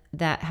then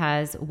that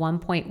has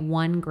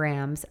 1.1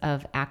 grams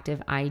of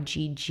active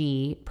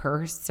IgG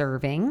per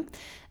serving.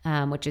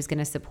 which is going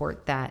to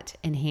support that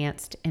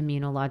enhanced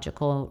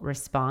immunological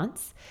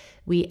response.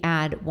 We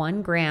add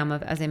 1 gram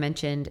of, as I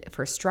mentioned,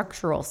 for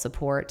structural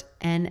support,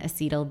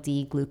 N-acetyl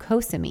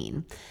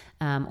D-glucosamine,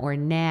 or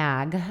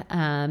NAG,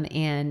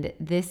 and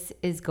this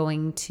is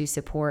going to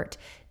support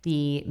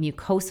the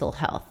mucosal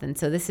health. And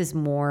so this is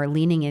more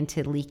leaning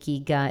into leaky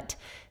gut,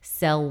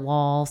 cell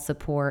wall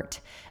support,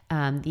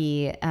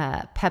 the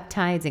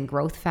peptides and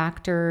growth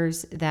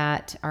factors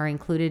that are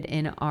included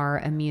in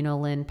our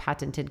Immunoglobulin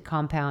patented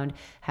compound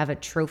have a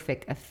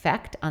trophic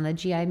effect on the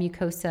GI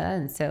mucosa.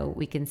 And so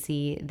we can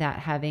see that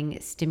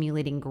having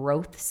stimulating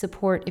growth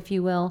support, if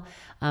you will,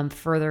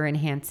 further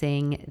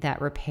enhancing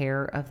that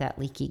repair of that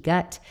leaky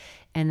gut.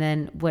 And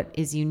then what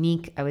is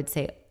unique, I would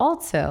say,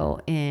 also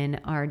in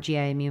our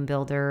GI immune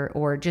builder,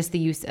 or just the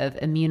use of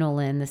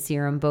Immunoglobulin, the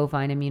serum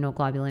bovine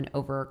immunoglobulin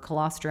over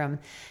colostrum,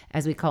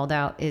 as we called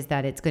out, is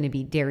that it's going to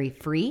be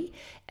dairy-free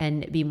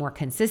and be more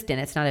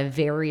consistent. It's not a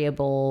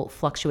variable,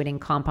 fluctuating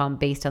compound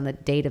based on the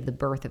date of the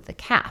birth of the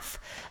calf.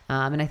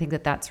 And I think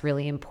that that's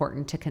really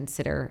important to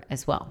consider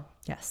as well.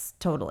 Yes,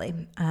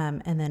 totally.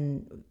 And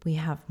then we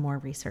have more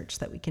research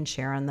that we can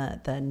share on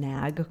the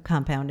NAG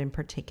compound in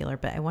particular,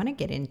 but I want to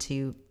get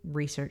into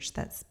research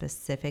that's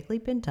specifically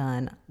been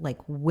done like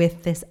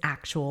with this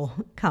actual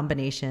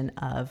combination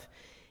of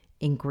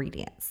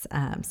ingredients.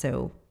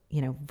 So,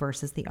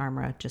 versus the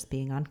Armra just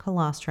being on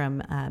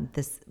colostrum,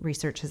 this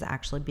research has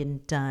actually been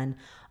done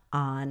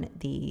on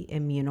the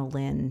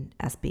Immunoglobulin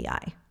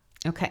SBI.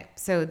 Okay,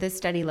 so this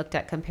study looked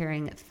at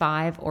comparing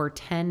 5 or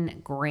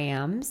 10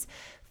 grams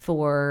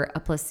for a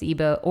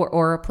placebo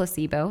or a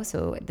placebo.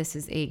 So this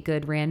is a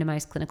good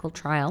randomized clinical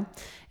trial.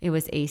 It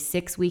was a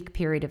 6-week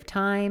period of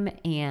time,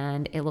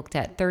 and it looked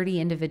at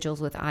 30 individuals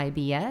with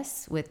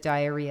IBS with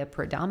diarrhea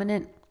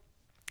predominant.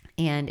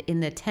 And in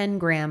the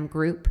 10-gram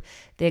group,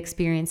 they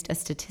experienced a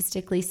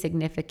statistically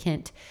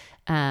significant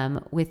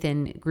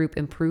within group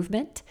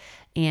improvement.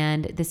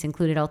 And this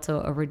included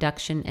also a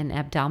reduction in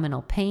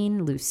abdominal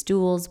pain, loose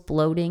stools,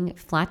 bloating,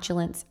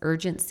 flatulence,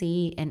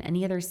 urgency, and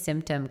any other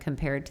symptom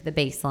compared to the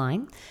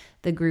baseline.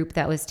 The group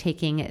that was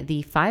taking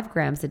the 5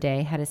 grams a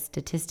day had a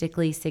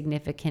statistically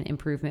significant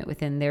improvement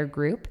within their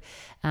group.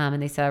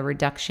 And they saw a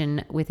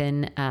reduction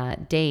within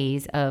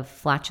days of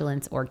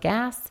flatulence or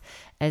gas,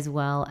 as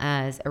well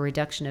as a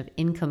reduction of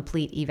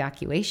incomplete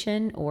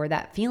evacuation, or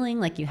that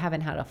feeling like you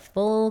haven't had a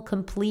full,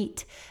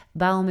 complete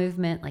bowel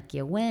movement, like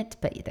you went,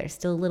 but there's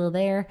still a little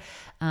there.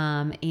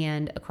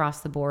 And across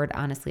the board,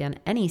 honestly, on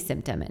any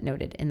symptom it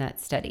noted in that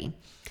study.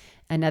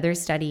 Another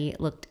study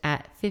looked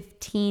at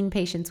 15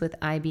 patients with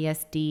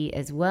IBS-D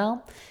as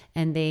well,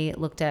 and they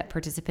looked at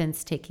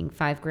participants taking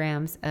 5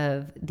 grams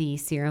of the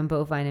serum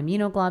bovine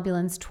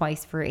immunoglobulins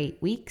twice for 8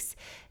 weeks.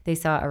 They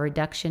saw a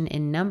reduction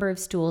in number of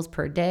stools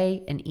per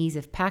day, an ease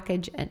of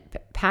passage, and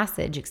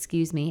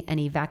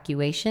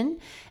evacuation,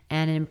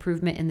 and an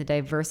improvement in the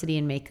diversity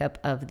and makeup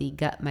of the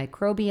gut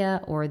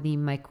microbia or the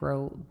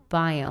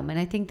microbiome. And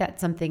I think that's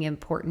something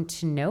important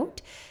to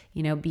note.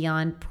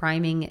 Beyond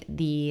priming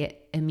the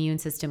immune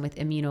system with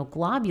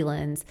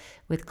immunoglobulins,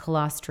 with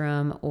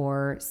colostrum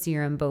or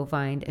serum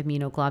bovine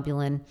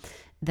immunoglobulin,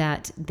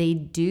 that they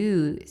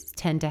do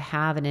tend to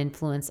have an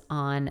influence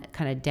on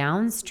kind of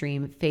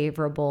downstream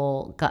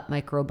favorable gut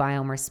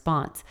microbiome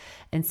response.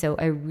 And so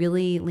I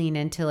really lean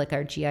into like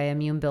our GI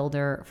immune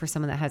builder for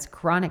someone that has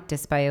chronic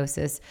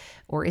dysbiosis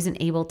or isn't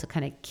able to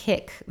kind of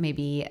kick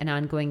maybe an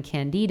ongoing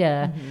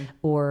candida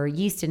or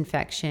yeast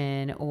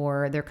infection,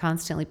 or they're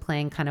constantly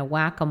playing kind of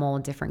whack-a-mole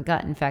in different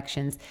gut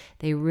infections.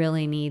 They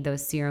really need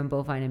those serum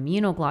bovine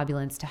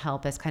immunoglobulins to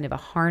help as kind of a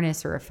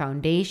harness or a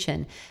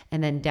foundation.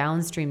 And then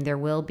downstream, there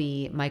will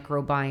be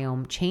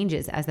microbiome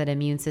changes as that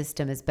immune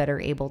system is better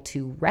able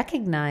to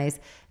recognize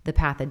the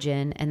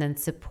pathogen and then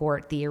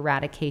support the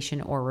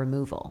eradication or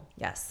removal.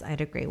 Yes, I'd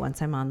agree.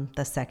 Once I'm on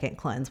the second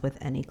cleanse with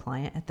any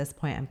client at this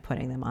point, I'm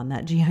putting them on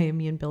that GI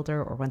immune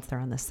builder, or once they're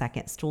on the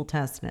second stool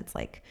test and it's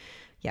like,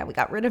 yeah, we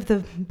got rid of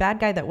the bad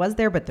guy that was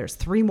there, but there's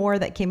 3 more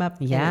that came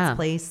up in its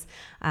place.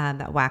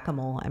 That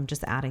whack-a-mole, I'm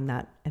just adding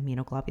that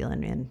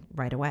immunoglobulin in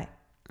right away.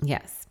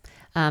 Yes.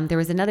 There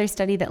was another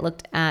study that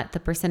looked at the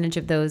percentage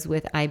of those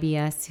with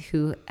IBS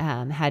who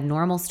had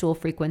normal stool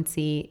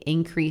frequency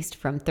increased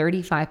from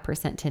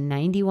 35% to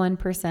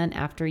 91%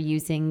 after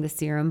using the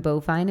serum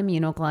bovine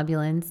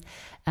immunoglobulins.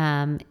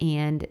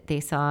 And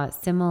they saw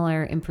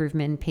similar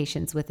improvement in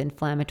patients with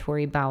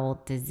inflammatory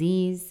bowel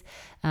disease.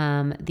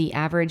 The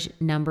average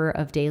number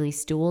of daily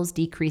stools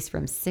decreased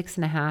from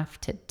 6.5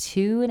 to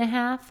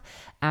 2.5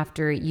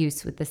 after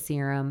use with the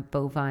serum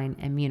bovine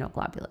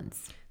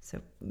immunoglobulins. So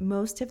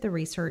most of the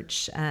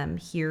research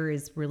here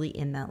is really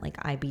in that like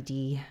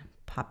IBD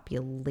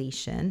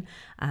population.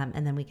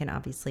 And then we can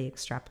obviously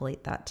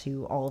extrapolate that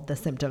to all of the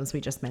symptoms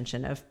we just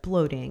mentioned of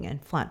bloating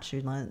and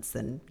flatulence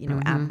and,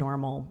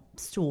 abnormal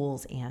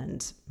stools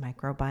and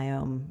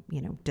microbiome,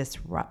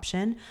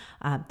 disruption.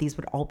 These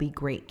would all be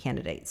great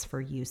candidates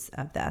for use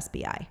of the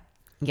SBI.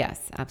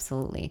 Yes,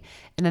 absolutely.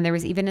 And then there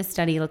was even a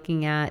study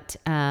looking at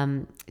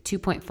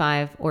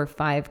 2.5 or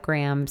 5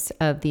 grams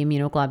of the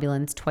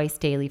immunoglobulins twice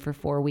daily for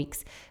 4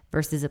 weeks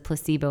versus a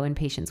placebo in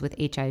patients with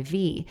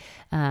HIV.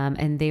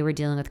 And they were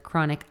dealing with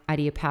chronic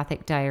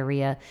idiopathic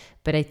diarrhea.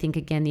 But I think,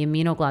 again, the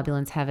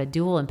immunoglobulins have a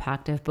dual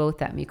impact of both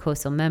that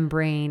mucosal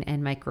membrane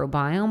and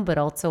microbiome, but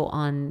also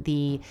on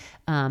the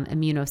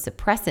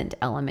immunosuppressant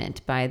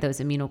element by those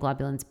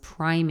immunoglobulins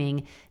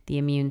priming the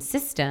immune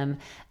system,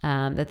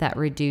 that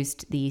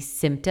reduced the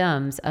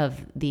symptoms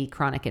of the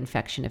chronic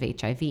infection of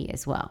HIV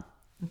as well.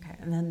 Okay.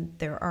 And then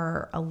there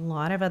are a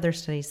lot of other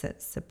studies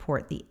that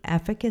support the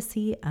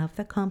efficacy of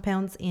the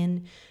compounds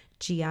in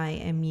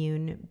GI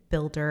immune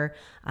builder,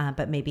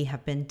 but maybe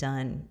have been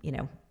done,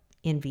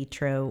 in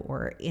vitro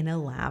or in a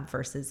lab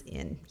versus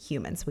in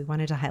humans. We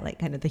wanted to highlight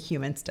kind of the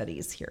human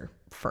studies here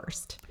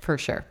first. For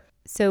sure.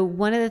 So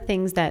one of the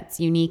things that's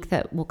unique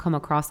that we'll come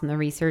across in the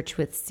research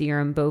with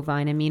serum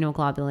bovine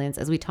immunoglobulins,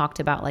 as we talked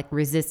about, like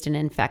resistant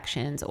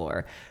infections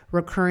or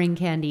recurring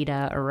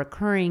candida or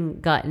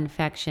recurring gut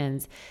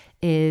infections,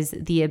 is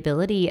the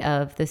ability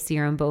of the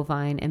serum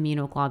bovine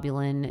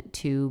immunoglobulin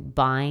to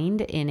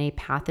bind in a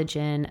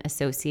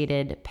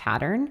pathogen-associated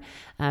pattern.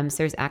 So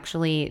there's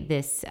actually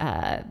this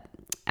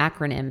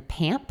acronym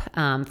PAMP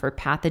for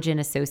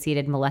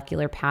pathogen-associated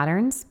molecular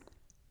patterns.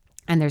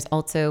 And there's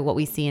also what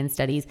we see in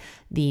studies,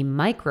 the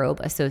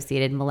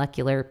microbe-associated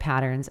molecular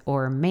patterns,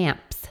 or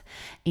MAMPs.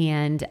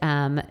 And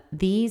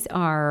these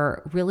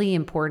are really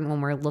important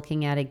when we're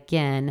looking at,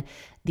 again,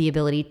 the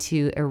ability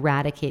to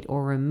eradicate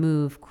or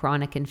remove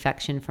chronic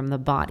infection from the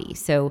body.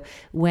 So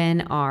when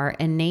our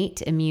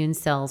innate immune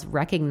cells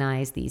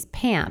recognize these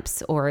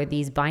PAMPs, or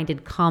these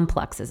binded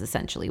complexes,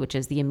 essentially, which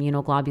is the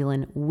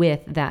immunoglobulin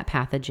with that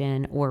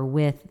pathogen or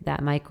with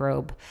that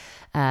microbe,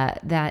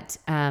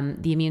 the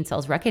immune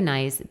cells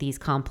recognize these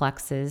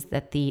complexes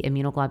that the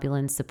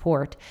immunoglobulins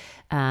support,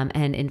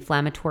 and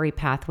inflammatory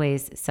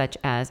pathways such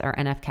as our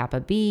NF-kappa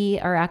B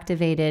are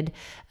activated.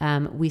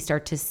 We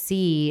start to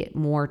see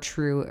more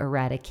true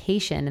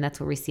eradication, and that's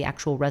where we see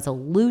actual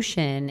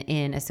resolution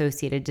in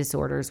associated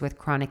disorders with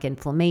chronic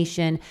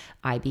inflammation,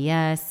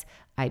 IBS,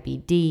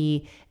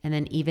 IBD, and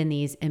then even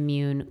these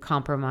immune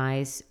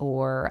compromise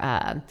or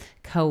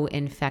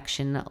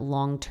co-infection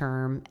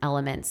long-term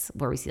elements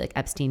where we see like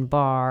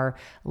Epstein-Barr,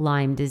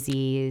 Lyme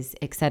disease,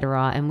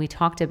 etc. And we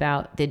talked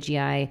about the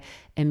GI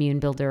immune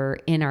builder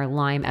in our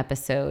Lyme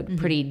episode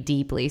pretty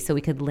deeply, so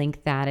we could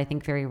link that, I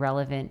think, very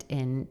relevant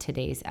in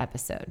today's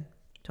episode.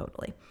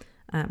 Totally.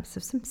 So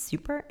some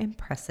super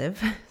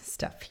impressive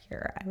stuff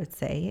here, I would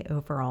say,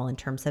 overall, in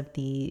terms of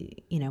the,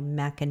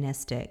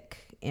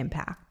 mechanistic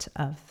impact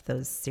of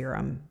those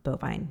serum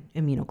bovine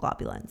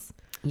immunoglobulins.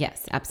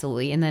 Yes,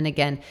 absolutely. And then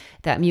again,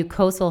 that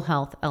mucosal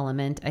health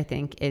element, I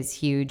think, is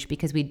huge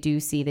because we do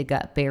see the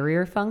gut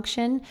barrier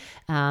function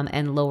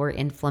and lower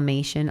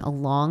inflammation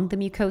along the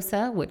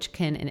mucosa, which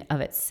can in of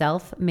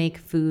itself make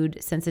food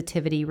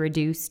sensitivity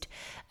reduced,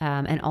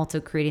 and also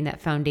creating that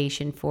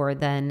foundation for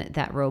then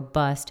that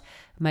robust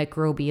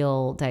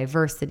microbial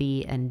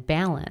diversity and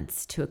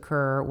balance to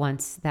occur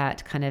once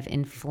that kind of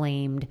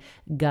inflamed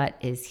gut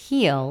is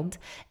healed.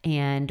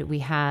 And we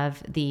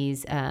have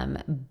these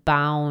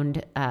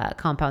bound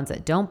compounds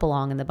that don't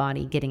belong in the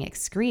body getting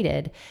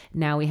excreted.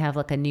 Now we have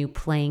like a new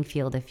playing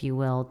field, if you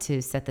will,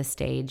 to set the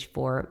stage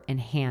for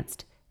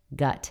enhanced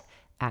gut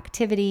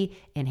activity,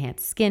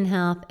 enhanced skin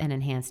health, and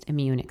enhanced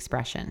immune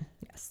expression.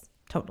 Yes.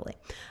 Totally.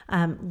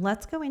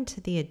 Let's go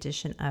into the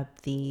addition of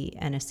the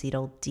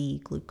N-acetyl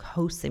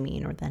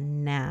D-glucosamine, or the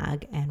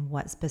NAG, and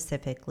what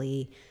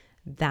specifically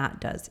that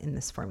does in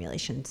this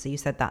formulation. So you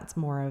said that's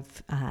more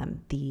of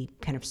the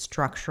kind of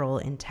structural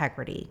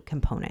integrity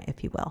component,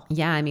 if you will.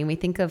 Yeah, I mean, we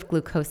think of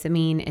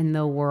glucosamine in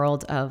the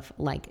world of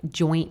like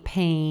joint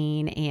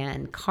pain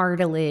and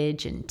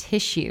cartilage and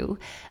tissue,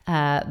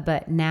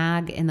 but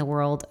NAG in the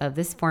world of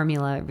this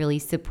formula really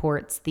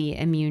supports the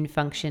immune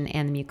function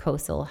and the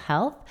mucosal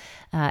health.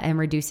 And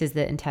reduces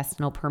the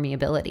intestinal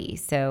permeability.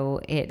 So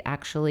it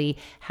actually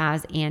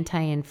has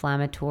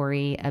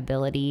anti-inflammatory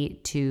ability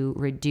to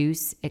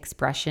reduce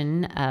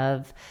expression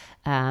of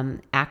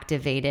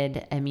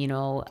activated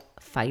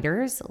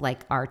immunofighters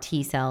like our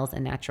T cells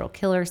and natural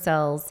killer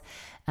cells.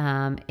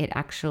 It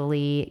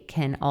actually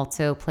can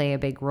also play a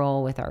big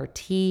role with our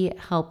T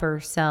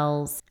helper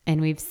cells. And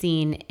we've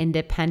seen,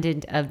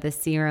 independent of the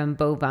serum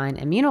bovine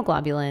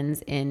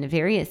immunoglobulins in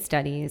various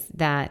studies,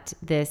 that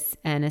this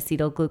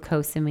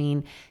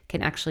N-acetylglucosamine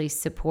can actually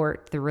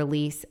support the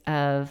release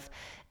of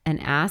an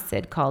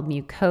acid called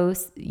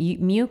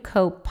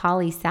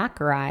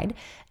mucopolysaccharide.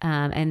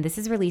 And this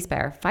is released by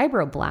our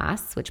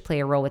fibroblasts, which play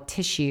a role with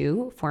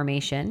tissue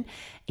formation.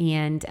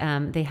 And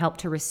they help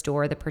to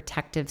restore the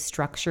protective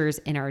structures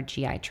in our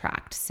GI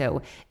tract.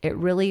 So it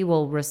really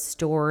will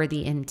restore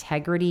the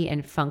integrity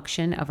and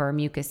function of our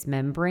mucous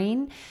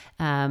membrane,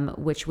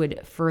 which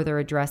would further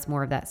address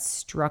more of that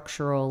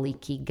structural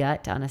leaky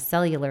gut on a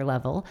cellular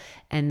level.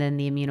 And then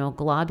the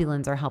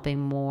immunoglobulins are helping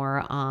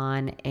more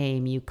on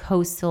a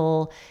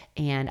mucosal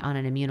and on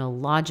an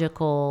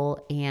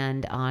immunological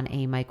and on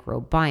a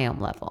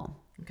microbiome level.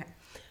 Okay.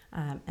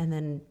 And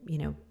then,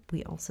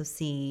 We also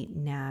see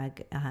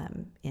NAG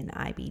in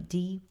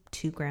IBD,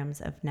 2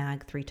 grams of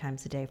NAG 3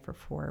 times a day for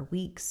 4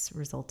 weeks,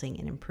 resulting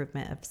in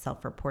improvement of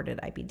self-reported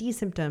IBD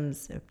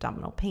symptoms,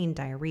 abdominal pain,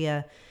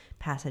 diarrhea,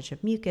 passage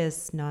of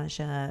mucus,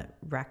 nausea,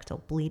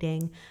 rectal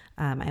bleeding.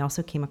 I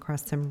also came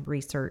across some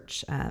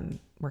research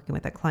working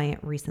with a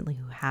client recently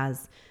who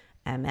has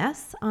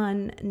MS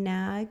on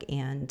NAG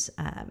and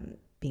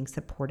being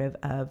supportive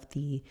of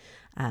the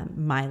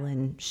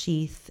myelin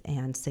sheath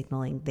and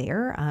signaling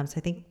there. So I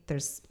think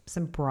there's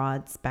some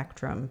broad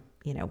spectrum,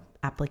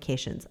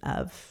 applications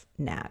of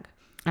NAG.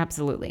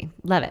 Absolutely.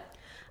 Love it.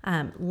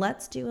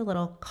 Let's do a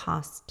little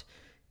cost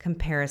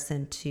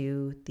comparison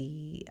to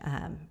the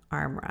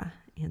Armra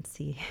and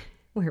see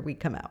where we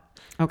come out.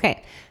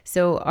 Okay.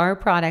 So our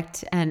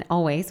product, and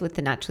always with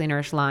the Naturally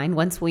Nourished line,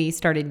 once we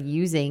started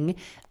using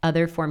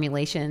other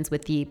formulations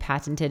with the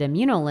patented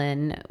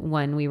Immunoglobulin,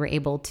 when we were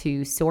able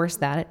to source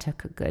that, it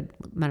took a good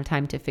amount of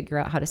time to figure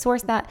out how to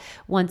source that.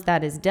 Once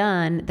that is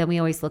done, then we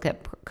always look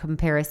at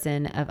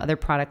comparison of other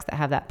products that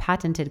have that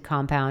patented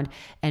compound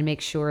and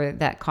make sure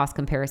that cost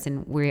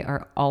comparison, we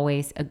are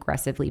always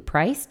aggressively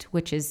priced,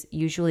 which is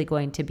usually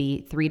going to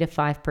be 3 to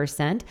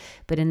 5%.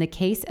 But in the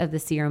case of the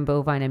Serum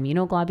Bovine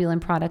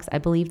Immunoglobulin products, I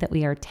believe that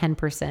we are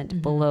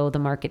 10% below the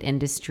market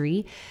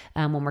industry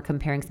when we're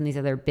comparing some of these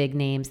other big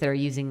names that are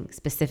using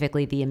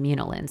specifically the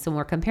Immunoglobulins. So when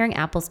we're comparing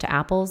apples to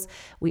apples,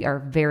 we are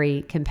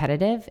very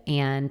competitive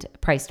and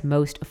priced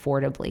most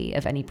affordably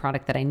of any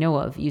product that I know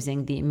of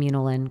using the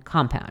Immunoglobulin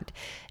compound.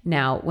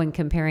 Now, when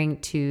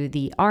comparing to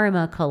the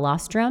Armra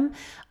Colostrum,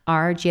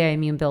 our GI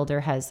Immune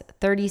Builder has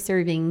 30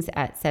 servings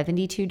at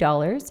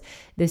 $72.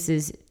 This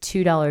is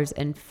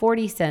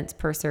 $2.40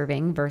 per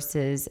serving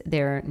versus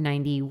their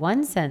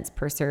 91 cents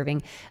per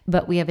serving,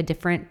 but we have a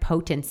different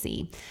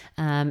potency.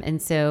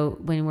 And so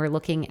when we're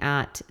looking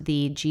at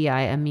the GI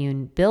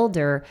Immune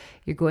Builder,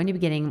 you're going to be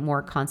getting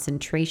more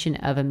concentration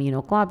of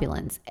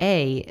immunoglobulins.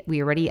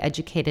 We already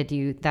educated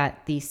you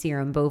that the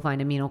Serum Bovine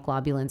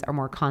Immunoglobulins are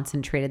more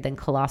concentrated than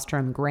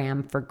Colostrum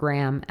gram for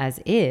gram as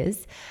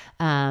is.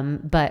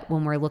 But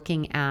when we're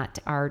looking at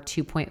our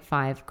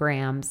 2.5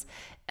 grams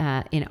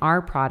in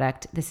our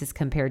product, this is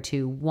compared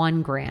to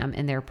 1 gram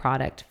in their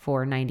product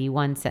for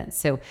 91 cents.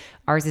 So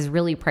ours is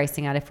really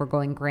pricing out, if we're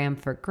going gram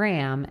for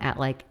gram, at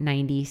like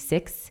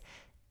 96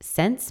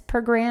 cents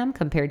per gram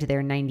compared to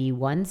their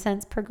 91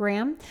 cents per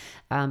gram.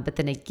 But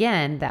then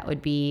again, that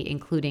would be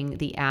including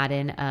the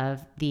add-in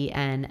of the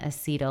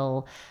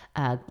N-acetyl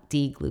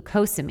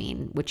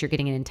D-glucosamine, which you're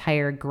getting an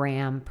entire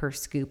gram per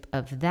scoop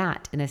of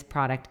that in this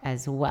product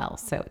as well.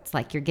 So it's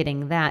like you're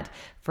getting that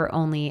for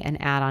only an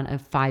add-on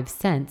of 5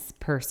 cents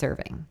per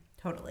serving.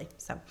 Totally.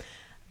 So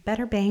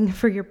better bang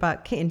for your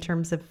buck in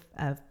terms of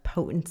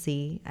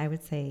potency, I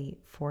would say,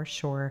 for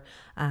sure.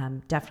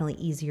 Definitely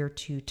easier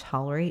to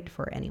tolerate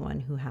for anyone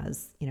who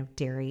has,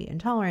 dairy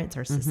intolerance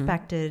or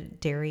suspected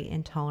dairy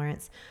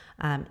intolerance.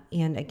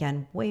 And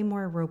again, way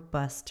more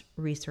robust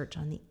research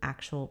on the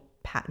actual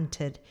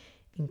patented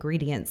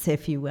ingredients,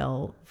 if you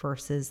will,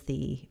 versus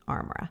the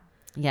Armra.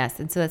 Yes.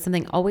 And so that's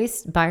something,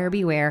 always buyer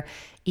beware.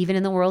 Even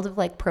in the world of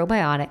like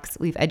probiotics,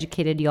 we've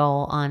educated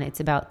y'all on it's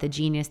about the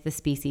genus, the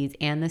species,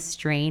 and the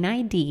strain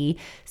ID.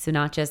 So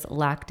not just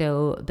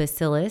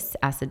Lactobacillus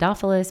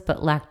acidophilus, but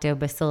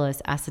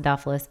Lactobacillus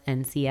acidophilus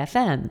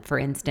NCFM, for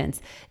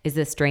instance, is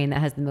the strain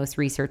that has the most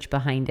research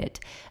behind it.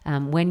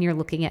 When you're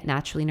looking at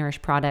naturally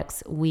nourished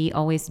products, we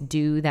always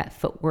do that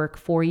footwork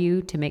for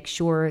you to make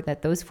sure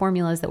that those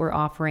formulas that we're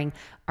offering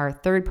are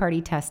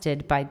third-party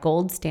tested by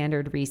gold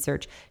standard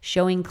research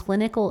showing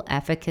clinical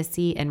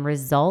efficacy and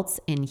results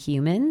in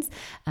humans,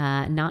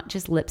 not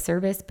just lip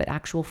service, but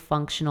actual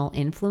functional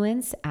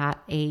influence at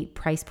a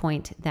price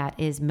point that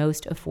is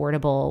most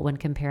affordable when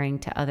comparing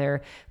to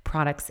other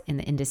products in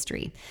the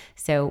industry.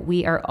 So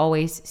we are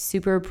always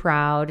super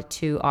proud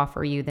to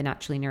offer you the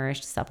Naturally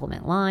Nourished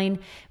supplement line.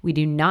 We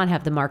do not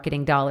have the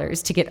marketing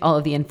dollars to get all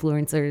of the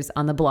influencers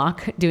on the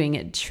block doing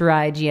it.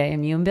 Try GI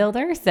Immune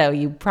Builder. So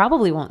you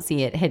probably won't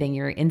see it hitting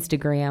your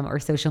Instagram or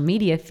social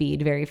media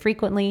feed very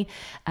frequently.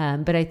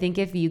 But I think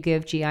if you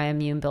give GI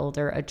Immune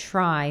Builder a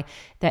try,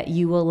 that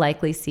you will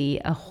likely see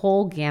a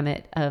whole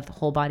gamut of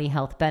whole body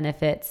health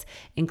benefits,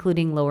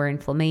 including lower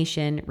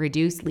inflammation,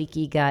 reduced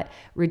leaky gut,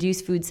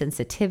 reduced food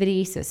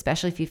sensitivity. So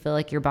especially if you feel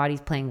like your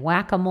body's playing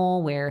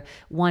whack-a-mole, where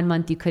 1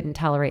 month you couldn't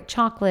tolerate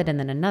chocolate, and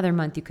then another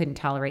month you couldn't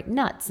tolerate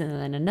nuts, and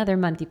then another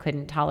month you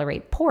couldn't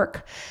tolerate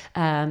pork.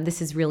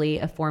 This is really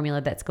a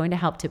formula that's going to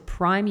help to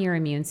prime your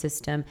immune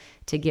system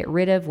to get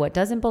rid of what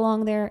doesn't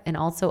belong there and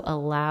also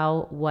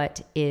allow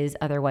what is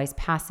otherwise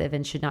passive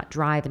and should not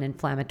drive an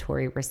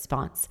inflammatory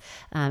response.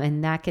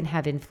 And that can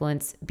have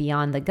influence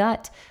beyond the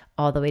gut,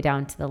 all the way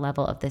down to the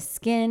level of the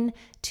skin,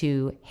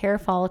 to hair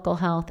follicle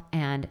health,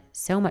 and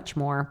so much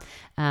more.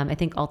 I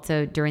think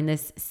also during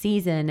this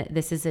season,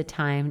 this is a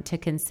time to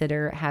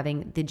consider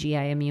having the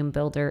GI Immune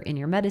Builder in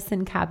your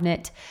medicine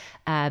cabinet,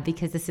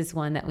 because this is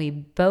one that we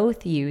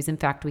both use. In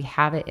fact, we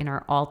have it in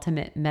our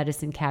Ultimate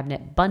Medicine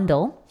Cabinet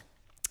bundle.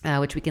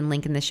 which we can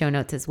link in the show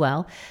notes as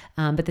well.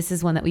 But this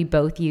is one that we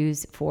both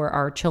use for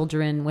our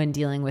children when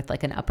dealing with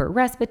like an upper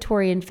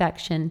respiratory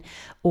infection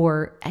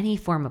or any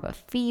form of a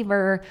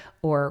fever,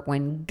 or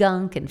when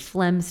gunk and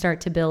phlegm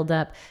start to build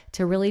up,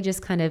 to really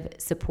just kind of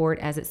support,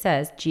 as it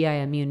says, GI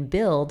immune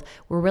build.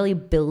 We're really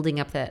building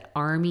up that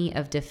army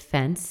of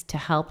defense to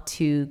help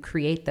to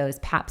create those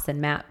PAPs and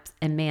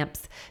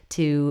MAPs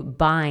to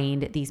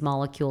bind these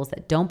molecules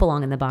that don't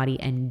belong in the body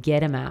and get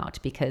them out,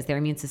 because their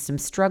immune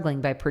system's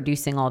struggling by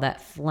producing all that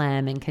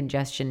phlegm and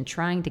congestion,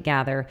 trying to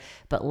gather,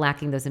 but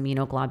lacking those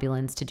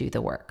immunoglobulins to do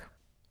the work.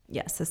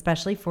 Yes,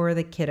 especially for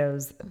the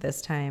kiddos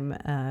this time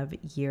of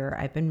year.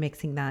 I've been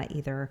mixing that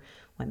either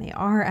when they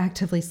are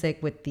actively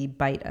sick with the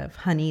bite of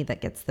honey that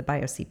gets the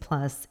BioC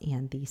Plus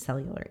and the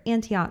cellular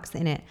antiox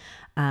in it,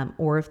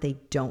 or if they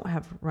don't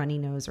have runny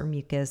nose or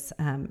mucus,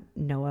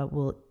 Noah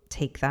will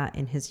take that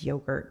in his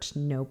yogurt,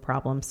 no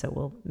problem.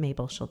 So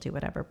Mabel, she'll do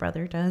whatever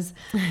brother does.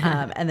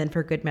 And then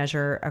for good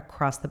measure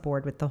across the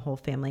board with the whole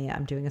family,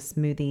 I'm doing a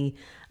smoothie,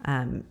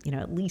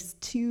 at least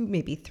 2,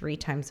 maybe 3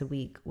 times a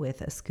week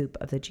with a scoop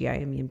of the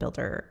GI Immune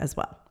Builder as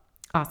well.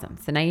 Awesome.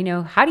 So now you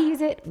know how to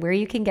use it, where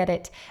you can get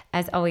it.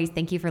 As always,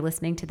 thank you for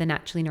listening to the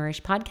Naturally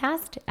Nourished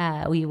podcast.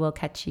 We will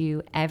catch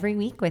you every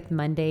week with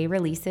Monday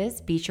releases.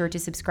 Be sure to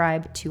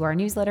subscribe to our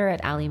newsletter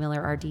at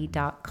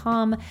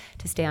AllieMillerRD.com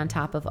to stay on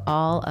top of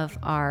all of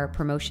our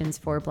promotions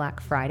for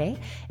Black Friday.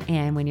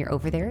 And when you're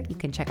over there, you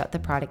can check out the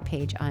product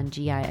page on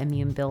GI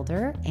Immune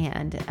Builder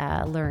and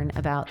learn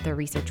about the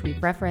research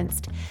we've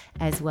referenced,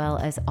 as well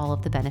as all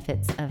of the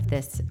benefits of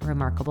this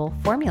remarkable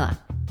formula.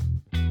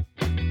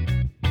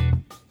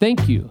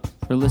 Thank you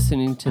for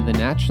listening to the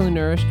Naturally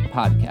Nourished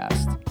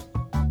podcast.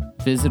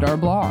 Visit our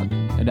blog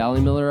at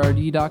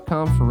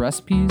AllieMillerRD.com for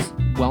recipes,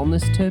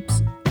 wellness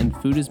tips, and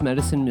food as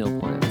medicine meal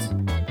plans.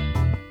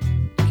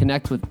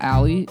 Connect with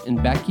Allie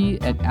and Becky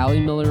at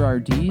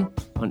AllieMillerRD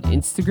on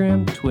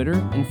Instagram, Twitter,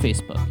 and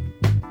Facebook.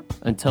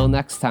 Until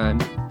next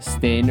time,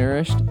 stay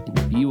nourished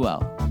and be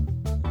well.